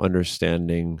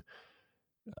 understanding.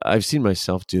 I've seen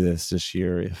myself do this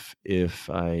year. If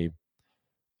I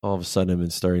all of a sudden I'm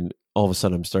starting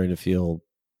to feel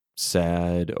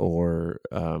sad or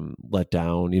let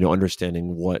down,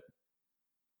 understanding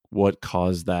what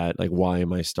caused that, like, why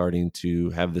am I starting to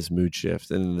have this mood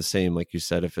shift? And the same, like you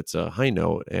said, if it's a high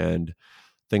note and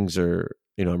things are,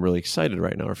 I'm really excited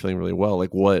right now or feeling really well,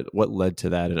 like what led to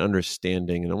that, and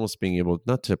understanding and almost being able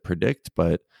not to predict,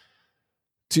 but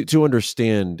to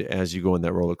understand as you go on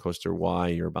that roller coaster, why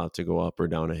you're about to go up or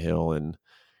down a hill. And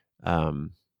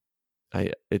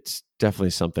it's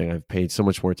definitely something I've paid so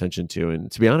much more attention to. And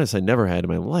to be honest, I never had in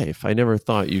my life. I never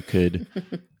thought you could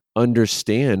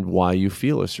understand why you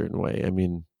feel a certain way. I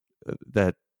mean,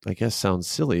 that, I guess, sounds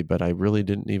silly, but I really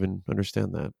didn't even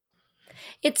understand that.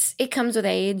 It comes with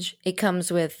age. It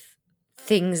comes with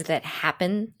things that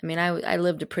happen. I mean, I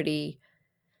lived a pretty,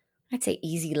 I'd say,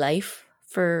 easy life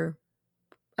for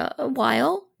a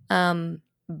while.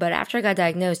 But after I got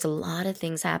diagnosed, a lot of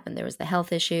things happened. There was the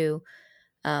health issue.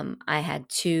 I had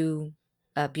two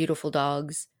beautiful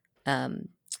dogs,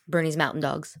 Bernese Mountain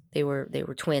Dogs. They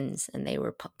were twins, and they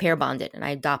were pair bonded, and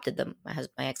I adopted them. My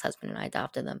ex-husband and I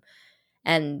adopted them,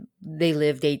 and they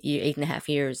lived 8.5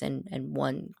 years, and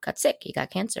one got sick. He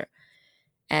got cancer,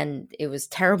 and it was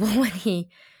terrible when he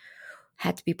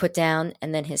had to be put down.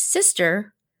 And then his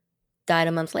sister died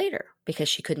a month later because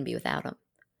she couldn't be without him.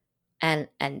 And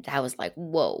I was like,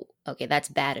 whoa, okay, that's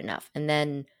bad enough. And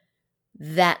then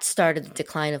that started the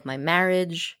decline of my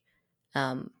marriage.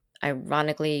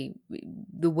 Ironically,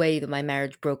 the way that my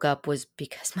marriage broke up was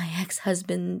because my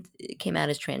ex-husband came out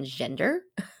as transgender.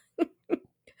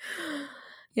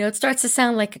 It starts to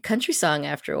sound like a country song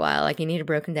after a while, like you need a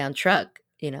broken down truck,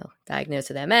 diagnosed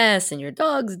with MS, and your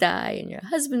dogs die, and your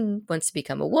husband wants to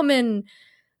become a woman.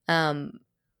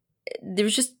 There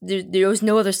was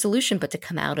no other solution but to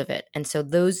come out of it. And so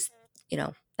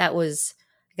that was,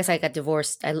 I guess I got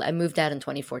divorced. I moved out in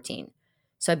 2014.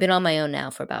 So I've been on my own now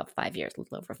for about 5 years, a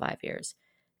little over 5 years.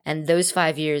 And those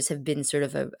 5 years have been sort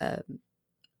of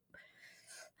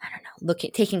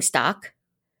taking stock.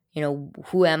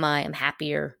 Who am I? I'm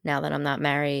happier now that I'm not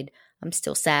married. I'm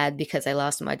still sad because I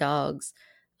lost my dogs.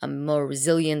 I'm more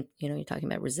resilient. You're talking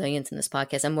about resilience in this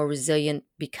podcast. I'm more resilient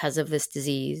because of this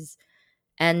disease.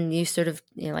 And you sort of,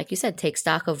 like you said, take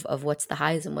stock of what's the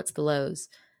highs and what's the lows.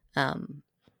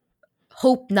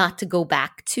 Hope not to go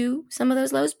back to some of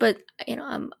those lows, but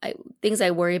things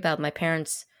I worry about. My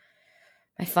parents,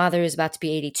 my father is about to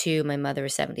be 82. My mother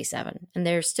is 77, and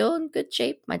they're still in good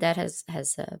shape. My dad has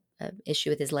a issue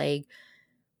with his leg,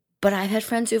 but I've had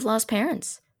friends who've lost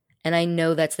parents, and I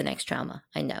know that's the next trauma.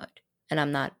 I know it, and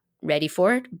I'm not ready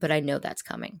for it, but I know that's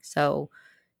coming. So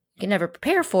I can never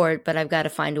prepare for it, but I've got to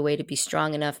find a way to be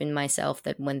strong enough in myself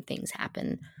that when things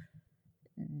happen,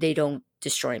 they don't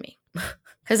destroy me.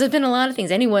 Because there's been a lot of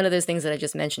things. Any one of those things that I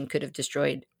just mentioned could have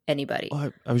destroyed anybody.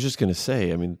 Well, I was just going to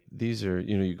say, these are,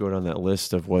 you go down that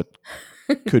list of what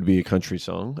could be a country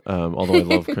song, although I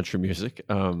love country music.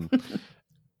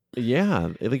 Yeah,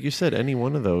 like you said, any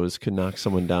one of those could knock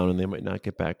someone down and they might not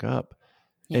get back up.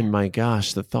 Yeah. And my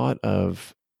gosh, the thought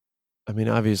of,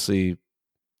 obviously,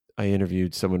 I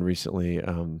interviewed someone recently,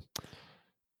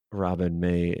 Robin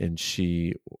May, and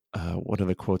she, one of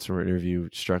the quotes from her interview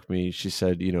struck me. She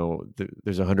said,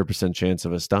 there's 100% chance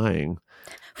of us dying.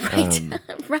 Right.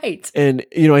 Right. And,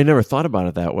 I never thought about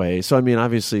it that way. So,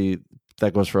 obviously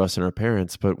that goes for us and our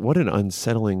parents, but what an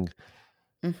unsettling,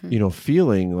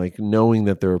 feeling, like knowing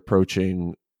that they're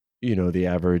approaching, the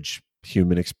average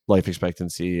human life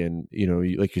expectancy. And,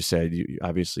 like you said,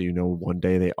 obviously, one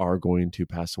day they are going to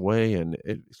pass away and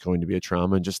it's going to be a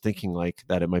trauma. And just thinking like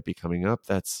that it might be coming up,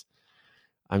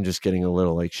 I'm just getting a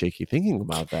little like shaky thinking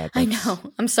about that. I know.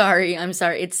 I'm sorry.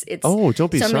 It's oh,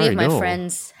 don't be sorry. So many of my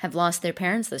friends have lost their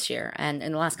parents this year, and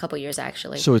in the last couple of years,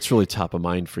 actually. So it's really top of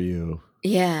mind for you.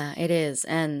 Yeah, it is.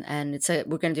 And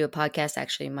we're going to do a podcast.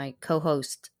 Actually, my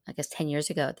co-host, I guess 10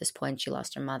 years ago at this point, she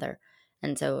lost her mother.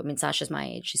 And so, Sasha's my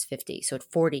age, she's 50. So at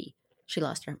 40, she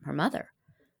lost her mother.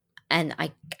 And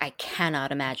I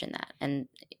cannot imagine that. And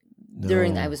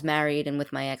I was married, and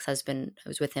with my ex-husband, I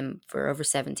was with him for over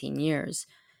 17 years.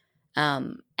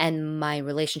 And my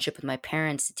relationship with my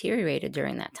parents deteriorated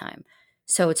during that time.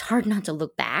 So it's hard not to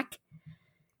look back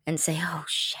and say, oh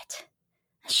shit,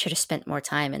 I should have spent more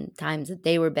time in times that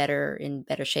they were in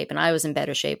better shape and I was in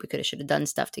better shape. We should have done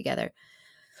stuff together.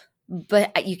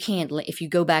 But you can't, if you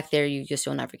go back there,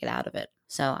 you'll never get out of it.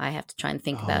 So I have to try and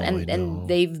think about it. And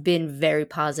they've been very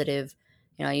positive.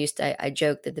 I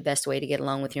joked that the best way to get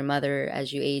along with your mother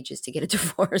as you age is to get a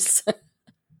divorce.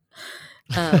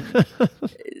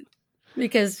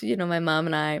 Because, my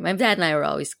dad and I were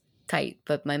always tight,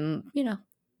 but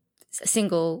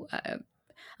single,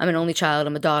 I'm an only child.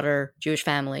 I'm a daughter, Jewish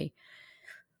family.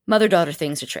 Mother-daughter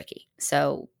things are tricky.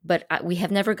 So, but we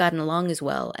have never gotten along as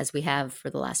well as we have for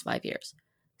the last 5 years.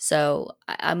 So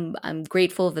I'm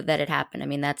grateful that it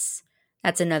happened. That's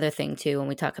another thing too, when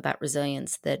we talk about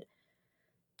resilience, that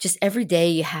just every day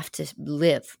you have to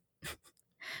live.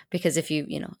 Because if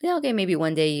okay, maybe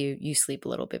one day you sleep a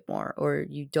little bit more or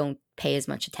you don't pay as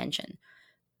much attention.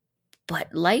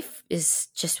 But life is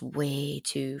just way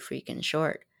too freaking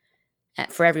short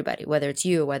for everybody, whether it's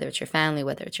you, whether it's your family,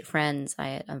 whether it's your friends.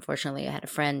 Unfortunately, I had a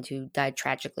friend who died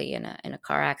tragically in a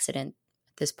car accident.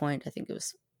 At this point, I think it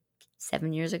was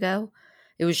 7 years ago.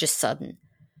 It was just sudden.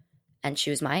 And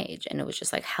she was my age. And it was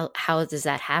just like, how does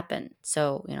that happen?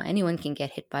 So, anyone can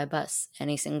get hit by a bus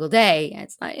any single day.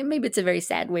 It's not, maybe it's a very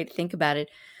sad way to think about it.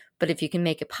 But if you can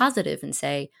make it positive and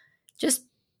say, just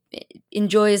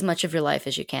enjoy as much of your life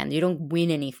as you can. You don't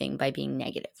win anything by being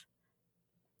negative.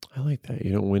 I like that.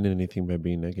 You don't win anything by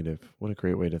being negative. What a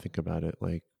great way to think about it.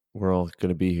 Like, we're all going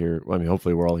to be here. Well, I mean,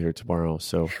 hopefully we're all here tomorrow.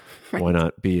 So Right. why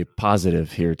not be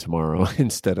positive here tomorrow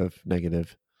instead of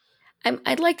negative?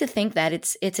 I'd like to think that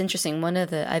it's interesting.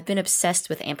 I've been obsessed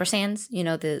with ampersands. You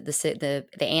know,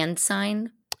 the and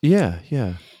sign. Yeah.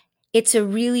 Yeah. It's a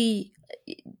really,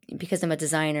 because I'm a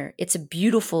designer, it's a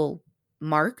beautiful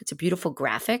mark. It's a beautiful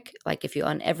graphic. Like if you,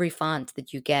 on every font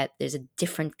that you get, there's a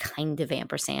different kind of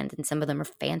ampersand, and some of them are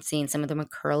fancy and some of them are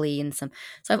curly and some.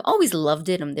 So I've always loved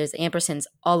it. And there's ampersands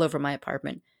all over my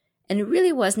apartment. And it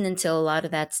really wasn't until a lot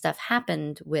of that stuff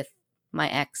happened with my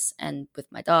ex and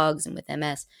with my dogs and with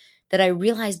MS that I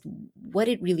realized what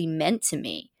it really meant to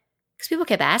me. Because people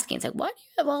kept asking, it's like, why do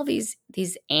you have all these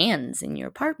ands in your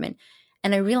apartment?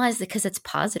 And I realized that because it's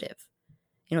positive.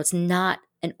 You know, it's not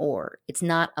an or, it's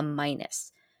not a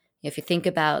minus. If you think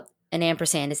about an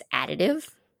ampersand as additive,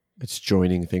 It's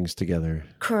joining things together.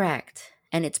 correct.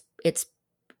 And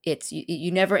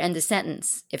you never end a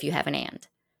sentence if you have an and,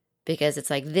 because it's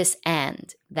like this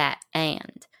and that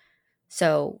and.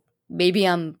 So maybe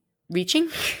I'm reaching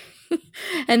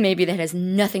and maybe that has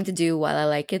nothing to do while I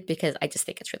like it because I just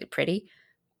think it's really pretty.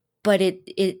 But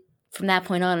it from that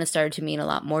point on, it started to mean a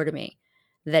lot more to me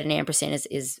that an ampersand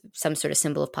is some sort of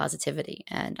symbol of positivity.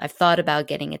 And I've thought about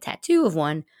getting a tattoo of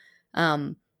one,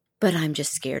 but I'm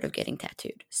just scared of getting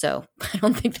tattooed. So I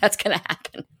don't think that's going to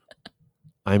happen.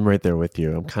 I'm right there with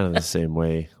you. I'm kind of the same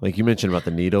way. Like you mentioned about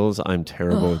the needles, I'm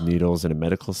terrible with needles in a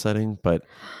medical setting, but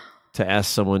to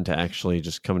ask someone to actually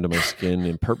just come into my skin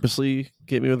and purposely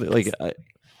get me with it, like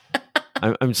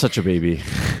I'm such a baby.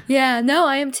 Yeah, no,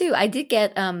 I am too. I did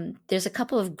get, there's a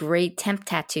couple of great temp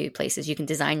tattoo places. You can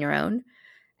design your own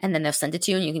and then they'll send it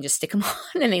to you and you can just stick them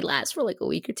on and they last for like a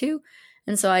week or two.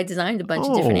 And so I designed a bunch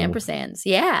of different ampersands.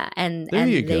 Yeah. And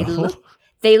you they go.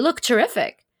 they look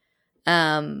terrific.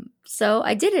 So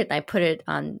I did it. I put it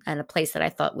on a place that I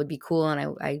thought would be cool,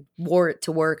 and I wore it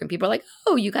to work. And people are like,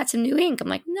 "Oh, you got some new ink." I'm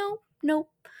like, "No,"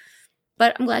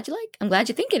 but I'm glad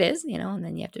you think it is, you know. And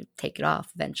then you have to take it off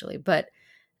eventually. But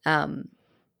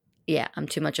yeah, I'm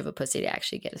too much of a pussy to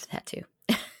actually get a tattoo.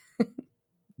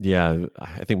 Yeah,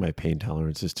 I think my pain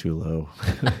tolerance is too low.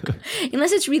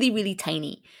 Unless it's really, really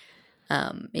tiny.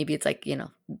 Maybe it's like, you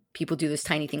know, people do those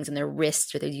tiny things in their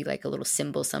wrist, or they do like a little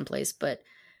symbol someplace. But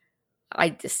I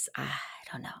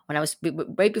don't know. When I was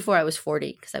right before I was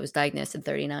 40, because I was diagnosed at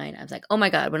 39, I was like, oh my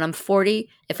God, when I'm 40,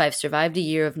 if I've survived a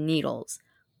year of needles,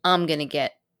 I'm gonna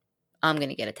get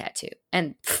a tattoo.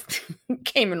 And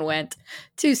came and went.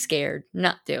 Too scared,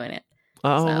 not doing it.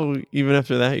 Oh, so. Even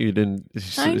after that, you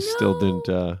still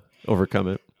didn't overcome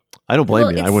it. I don't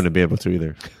blame you. I wouldn't be able to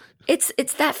either.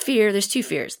 It's that fear. There's two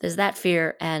fears. There's that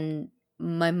fear, and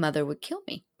my mother would kill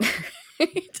me.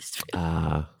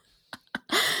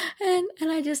 And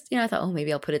I just, you know, I thought, oh,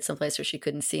 maybe I'll put it someplace where she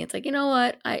couldn't see. It's like, you know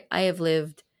what? I have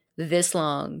lived this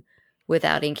long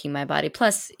without inking my body.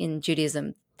 Plus, in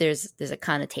Judaism, there's a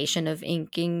connotation of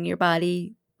inking your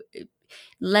body.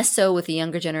 Less so with the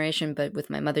younger generation, but with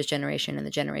my mother's generation and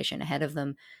the generation ahead of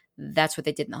them, that's what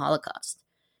they did in the Holocaust.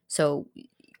 So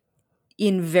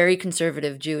in very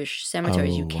conservative Jewish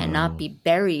cemeteries, you cannot be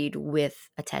buried with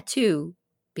a tattoo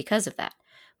because of that.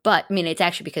 But, I mean, it's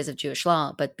actually because of Jewish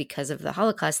law, but because of the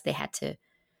Holocaust, they had to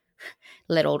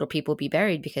let older people be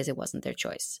buried because it wasn't their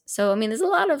choice. So, I mean, there's a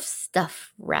lot of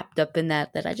stuff wrapped up in that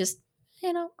I just,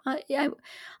 you know,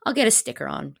 I'll get a sticker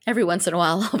on. Every once in a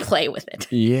while, I'll play with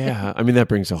it. Yeah. I mean, that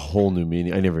brings a whole new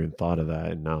meaning. I never even thought of that.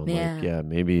 And now I'm like, yeah,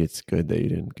 maybe it's good that you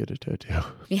didn't get a tattoo.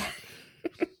 Yeah.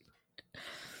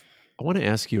 I want to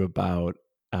ask you about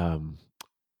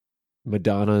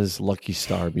Madonna's Lucky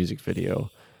Star music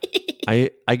video.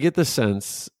 I get the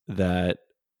sense that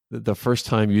the first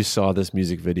time you saw this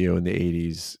music video in the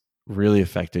 80s really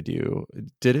affected you.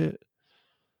 Did it?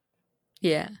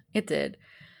 Yeah, it did.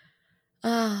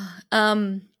 How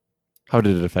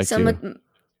did it affect you?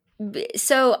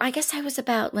 So I guess I was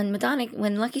about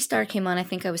when Lucky Star came on, I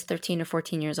think I was 13 or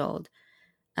 14 years old.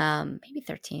 Maybe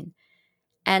 13.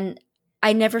 And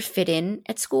I never fit in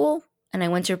at school. And I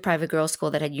went to a private girls'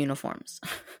 school that had uniforms.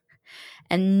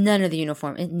 And none of the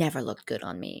uniform, it never looked good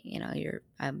on me. You know, you're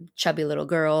a chubby little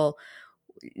girl.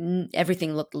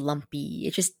 Everything looked lumpy.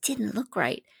 It just didn't look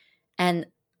right. And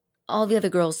all the other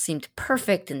girls seemed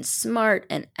perfect and smart.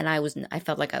 And I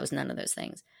felt like I was none of those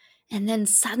things. And then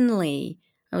suddenly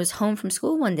I was home from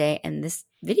school one day and this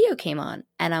video came on.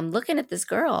 And I'm looking at this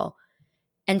girl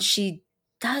and she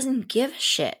doesn't give a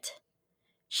shit.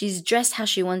 She's dressed how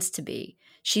she wants to be.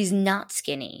 She's not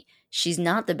skinny. She's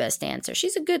not the best dancer.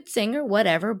 She's a good singer,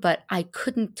 whatever, but I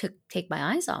couldn't take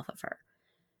my eyes off of her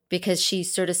because she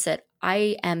sort of said,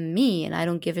 I am me and I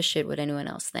don't give a shit what anyone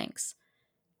else thinks.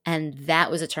 And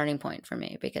that was a turning point for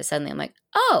me, because suddenly I'm like,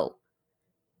 oh,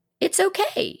 it's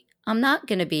okay. I'm not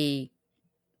going to be,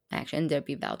 actually, and there'd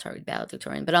be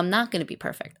valedictorian, but I'm not going to be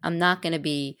perfect. I'm not going to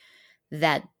be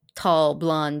that tall,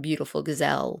 blonde, beautiful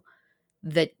gazelle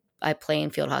that I play in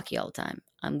field hockey all the time.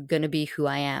 I'm going to be who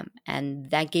I am.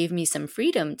 And that gave me some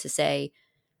freedom to say,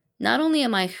 not only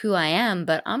am I who I am,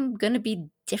 but I'm going to be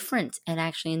different and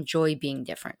actually enjoy being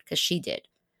different, because she did.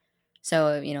 So,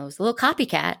 it was a little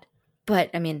copycat, but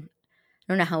I mean, I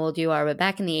don't know how old you are, but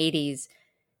back in the 80s,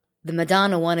 the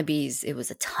Madonna wannabes, it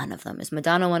was a ton of them. It was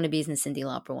Madonna wannabes and Cyndi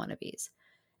Lauper wannabes.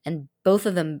 And both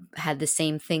of them had the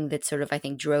same thing that sort of, I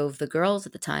think, drove the girls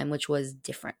at the time, which was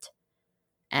different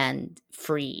and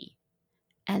free.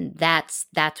 And that's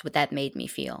what that made me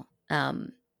feel.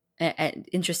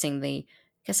 Interestingly,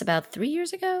 I guess about 3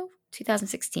 years ago,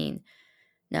 2016,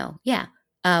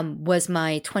 was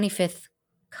my 25th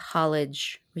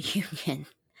college reunion,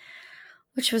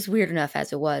 which was weird enough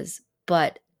as it was.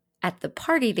 But at the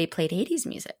party, they played 80s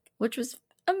music, which was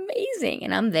amazing.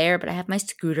 And I'm there, but I have my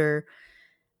scooter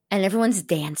and everyone's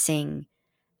dancing.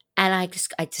 And I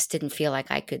just didn't feel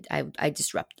like I could, I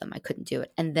disrupt them. I couldn't do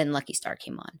it. And then Lucky Star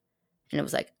came on. And it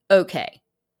was like, okay,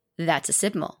 that's a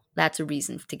signal. That's a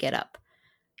reason to get up.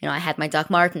 I had my Doc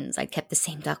Martens. I kept the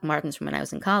same Doc Martens from when I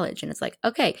was in college. And it's like,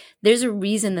 okay, there's a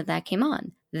reason that came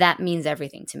on. That means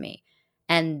everything to me.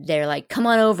 And they're like, come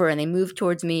on over. And they moved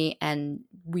towards me and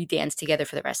we danced together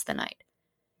for the rest of the night.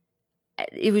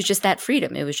 It was just that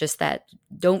freedom. It was just that,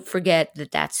 don't forget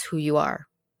that that's who you are.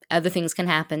 Other things can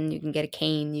happen. You can get a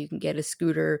cane. You can get a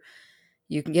scooter.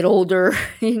 You can get older.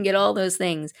 You can get all those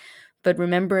things. But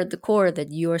remember at the core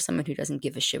that you are someone who doesn't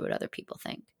give a shit what other people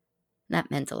think. And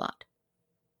that meant a lot.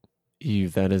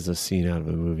 Eve, that is a scene out of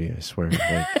a movie, I swear.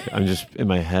 Like, I'm just, in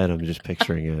my head, I'm just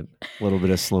picturing it. A little bit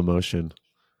of slow motion.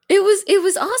 It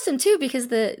was awesome too, because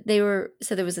there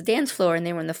was a dance floor and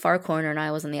they were in the far corner and I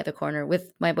was in the other corner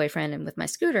with my boyfriend and with my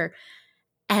scooter.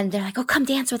 And they're like, oh, come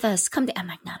dance with us. I'm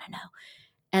like, no.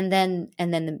 And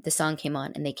then the song came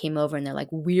on and they came over and they're like,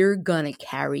 we're going to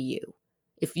carry you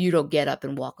if you don't get up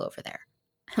and walk over there.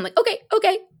 I'm like,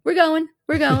 okay, we're going.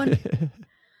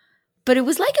 But it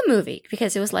was like a movie,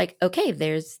 because it was like, okay,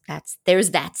 there's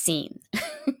that scene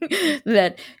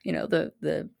that,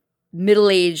 the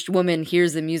middle-aged woman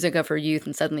hears the music of her youth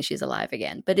and suddenly she's alive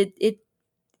again. But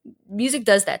music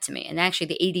does that to me. And actually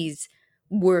the 80s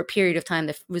were a period of time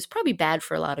that was probably bad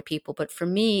for a lot of people. But for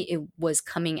me, it was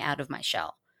coming out of my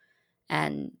shell.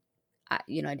 And I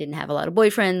didn't have a lot of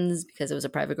boyfriends because it was a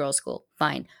private girls' school.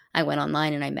 Fine. I went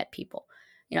online and I met people.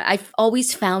 I've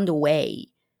always found a way,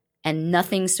 and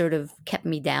nothing sort of kept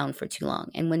me down for too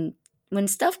long. And when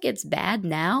stuff gets bad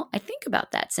now, I think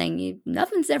about that, saying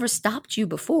nothing's ever stopped you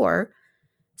before.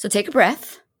 So take a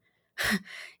breath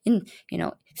and,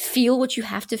 feel what you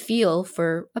have to feel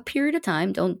for a period of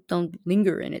time. Don't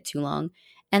linger in it too long.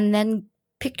 And then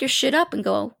pick your shit up and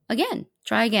go again,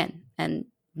 try again, and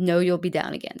know you'll be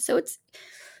down again. So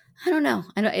I don't know.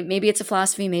 Maybe it's a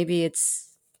philosophy. Maybe it's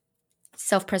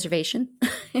self-preservation,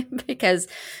 because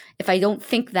if I don't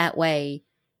think that way,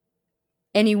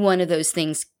 any one of those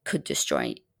things could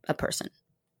destroy a person.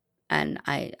 And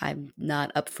I'm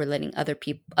not up for letting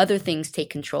other things take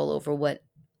control over what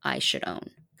I should own,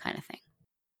 kind of thing.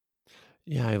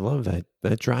 Yeah, I love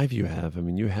that drive you have. I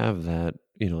mean, you have that,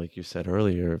 like you said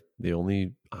earlier, the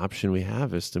only option we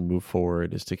have is to move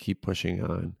forward, is to keep pushing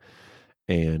on.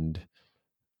 And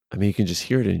I mean, you can just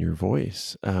hear it in your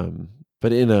voice,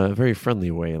 but in a very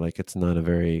friendly way. Like, it's not a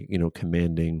very,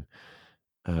 commanding,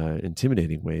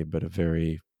 intimidating way, but a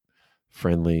very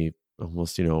friendly,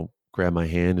 almost, grab my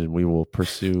hand and we will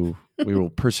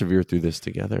persevere through this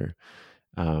together.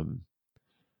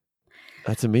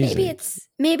 That's amazing.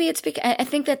 Maybe it's because I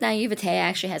think that naivete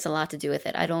actually has a lot to do with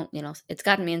it. I don't, it's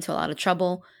gotten me into a lot of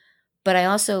trouble, but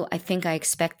I think I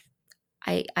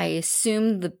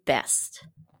assume the best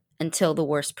until the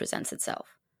worst presents itself.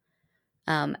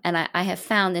 And I have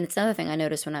found, and it's another thing I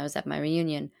noticed when I was at my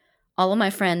reunion, all of my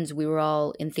friends, we were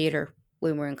all in theater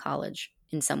when we were in college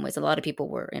in some ways. A lot of people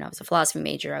were, I was a philosophy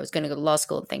major. I was going to go to law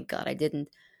school, and thank God I didn't.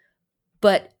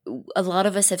 But a lot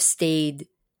of us have stayed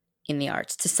in the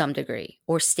arts to some degree,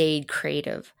 or stayed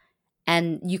creative.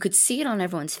 And you could see it on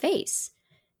everyone's face.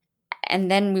 And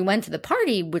then we went to the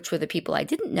party, which were the people I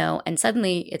didn't know. And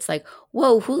suddenly it's like,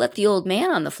 whoa, who let the old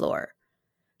man on the floor?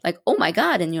 Like, oh my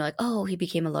God. And you're like, oh, he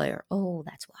became a lawyer. Oh,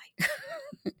 that's why.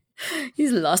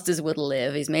 He's lost his will to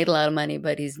live. He's made a lot of money,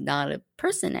 but he's not a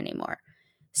person anymore.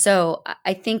 So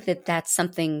I think that that's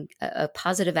something, a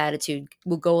positive attitude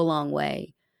will go a long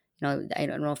way. I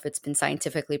don't know if it's been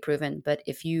scientifically proven, but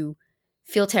if you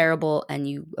feel terrible and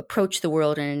you approach the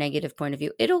world in a negative point of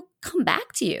view, it'll come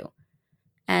back to you.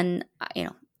 And,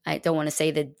 I don't want to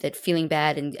say that feeling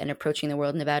bad and approaching the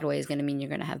world in a bad way is going to mean you're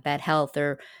going to have bad health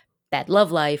or bad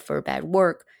love life or bad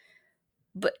work.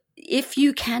 But if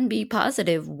you can be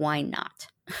positive, why not?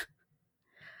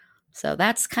 So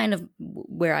that's kind of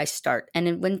where I start.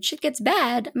 And when shit gets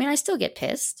bad, I still get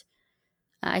pissed.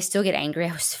 I still get angry.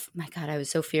 I was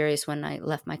so furious when I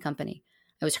left my company.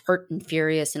 I was hurt and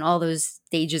furious and all those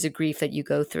stages of grief that you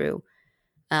go through.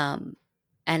 And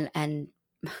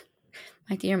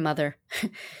my dear mother,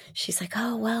 she's like,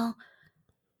 oh, well,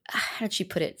 how did she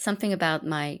put it? Something about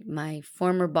my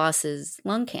former boss's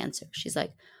lung cancer. She's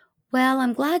like, well,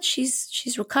 I'm glad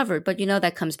she's recovered, but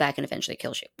that comes back and eventually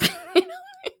kills you.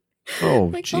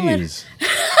 Oh, jeez.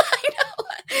 I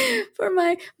know. For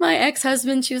my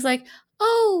ex-husband, she was like,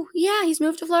 oh, yeah, he's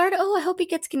moved to Florida. Oh, I hope he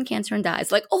gets skin cancer and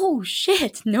dies. Like, oh,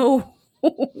 shit, no.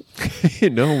 No.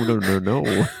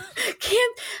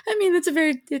 Can't.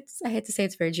 I hate to say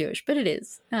it's very Jewish, but it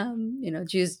is.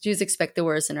 Jews expect the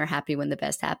worst and are happy when the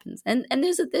best happens. And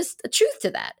there's a truth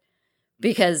to that.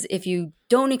 Because if you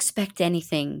don't expect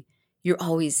anything, you're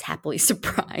always happily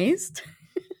surprised.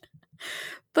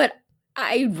 But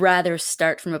I'd rather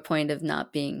start from a point of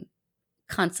not being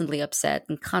constantly upset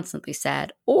and constantly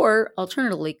sad, or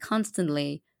alternatively,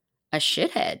 constantly a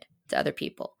shithead to other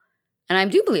people. And I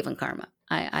do believe in karma.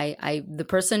 I the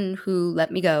person who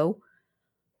let me go,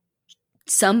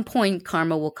 some point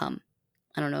karma will come.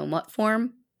 I don't know in what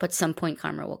form, but some point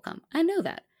karma will come. I know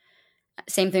that.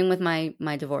 Same thing with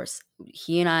my divorce.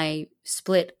 He and I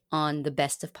split on the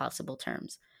best of possible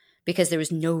terms because there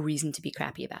was no reason to be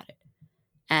crappy about it.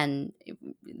 And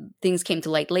things came to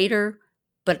light later,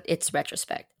 but it's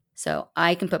retrospect. So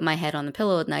I can put my head on the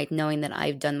pillow at night knowing that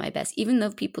I've done my best, even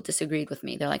though people disagreed with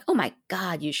me. They're like, oh my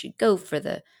God, you should go for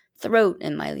the throat.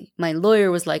 And my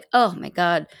lawyer was like, oh my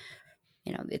God,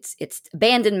 it's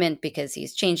abandonment because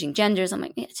he's changing genders. I'm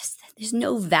like, there's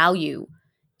no value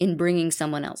in bringing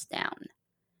someone else down.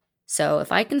 So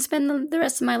if I can spend the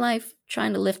rest of my life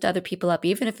trying to lift other people up,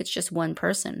 even if it's just one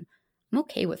person, I'm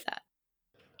okay with that.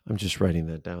 I'm just writing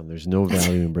that down. There's no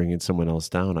value in bringing someone else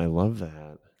down. I love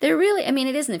that. There really,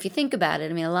 it isn't. If you think about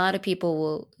it, a lot of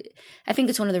people I think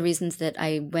it's one of the reasons that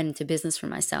I went into business for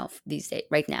myself these days,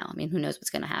 right now. Who knows what's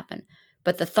going to happen.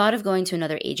 But the thought of going to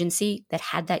another agency that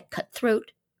had that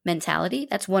cutthroat mentality,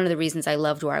 that's one of the reasons I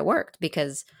loved where I worked,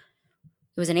 because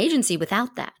it was an agency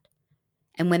without that.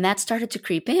 And when that started to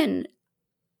creep in,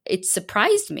 it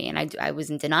surprised me, and I was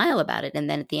in denial about it. And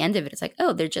then at the end of it, it's like,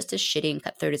 oh, they're just as shitty and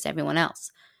cutthroat as everyone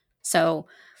else. So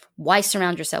why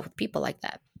surround yourself with people like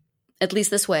that? At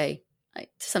least this way, to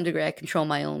some degree, I control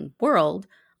my own world.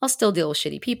 I'll still deal with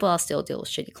shitty people. I'll still deal with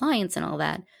shitty clients and all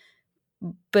that.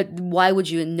 But why would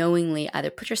you knowingly either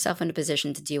put yourself in a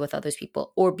position to deal with others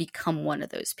people or become one of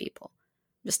those people?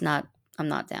 I'm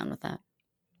not down with that.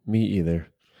 Me either.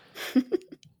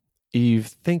 Eve,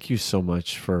 thank you so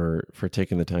much for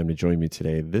taking the time to join me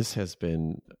today. This has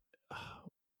been,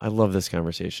 I love this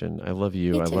conversation. I love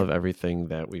you. I love everything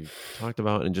that we've talked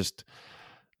about, and just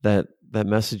that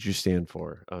message you stand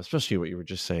for, especially what you were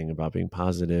just saying about being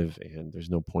positive and there's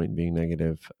no point in being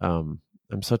negative. I'm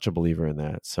such a believer in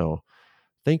that. So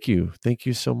thank you. Thank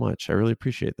you so much. I really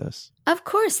appreciate this. Of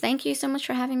course. Thank you so much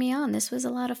for having me on. This was a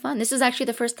lot of fun. This is actually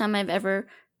the first time I've ever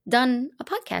done a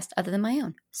podcast other than my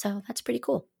own. So that's pretty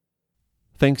cool.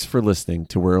 Thanks for listening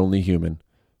to We're Only Human.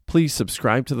 Please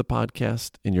subscribe to the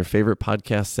podcast in your favorite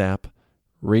podcast app,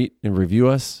 rate and review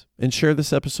us, and share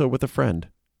this episode with a friend.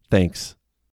 Thanks.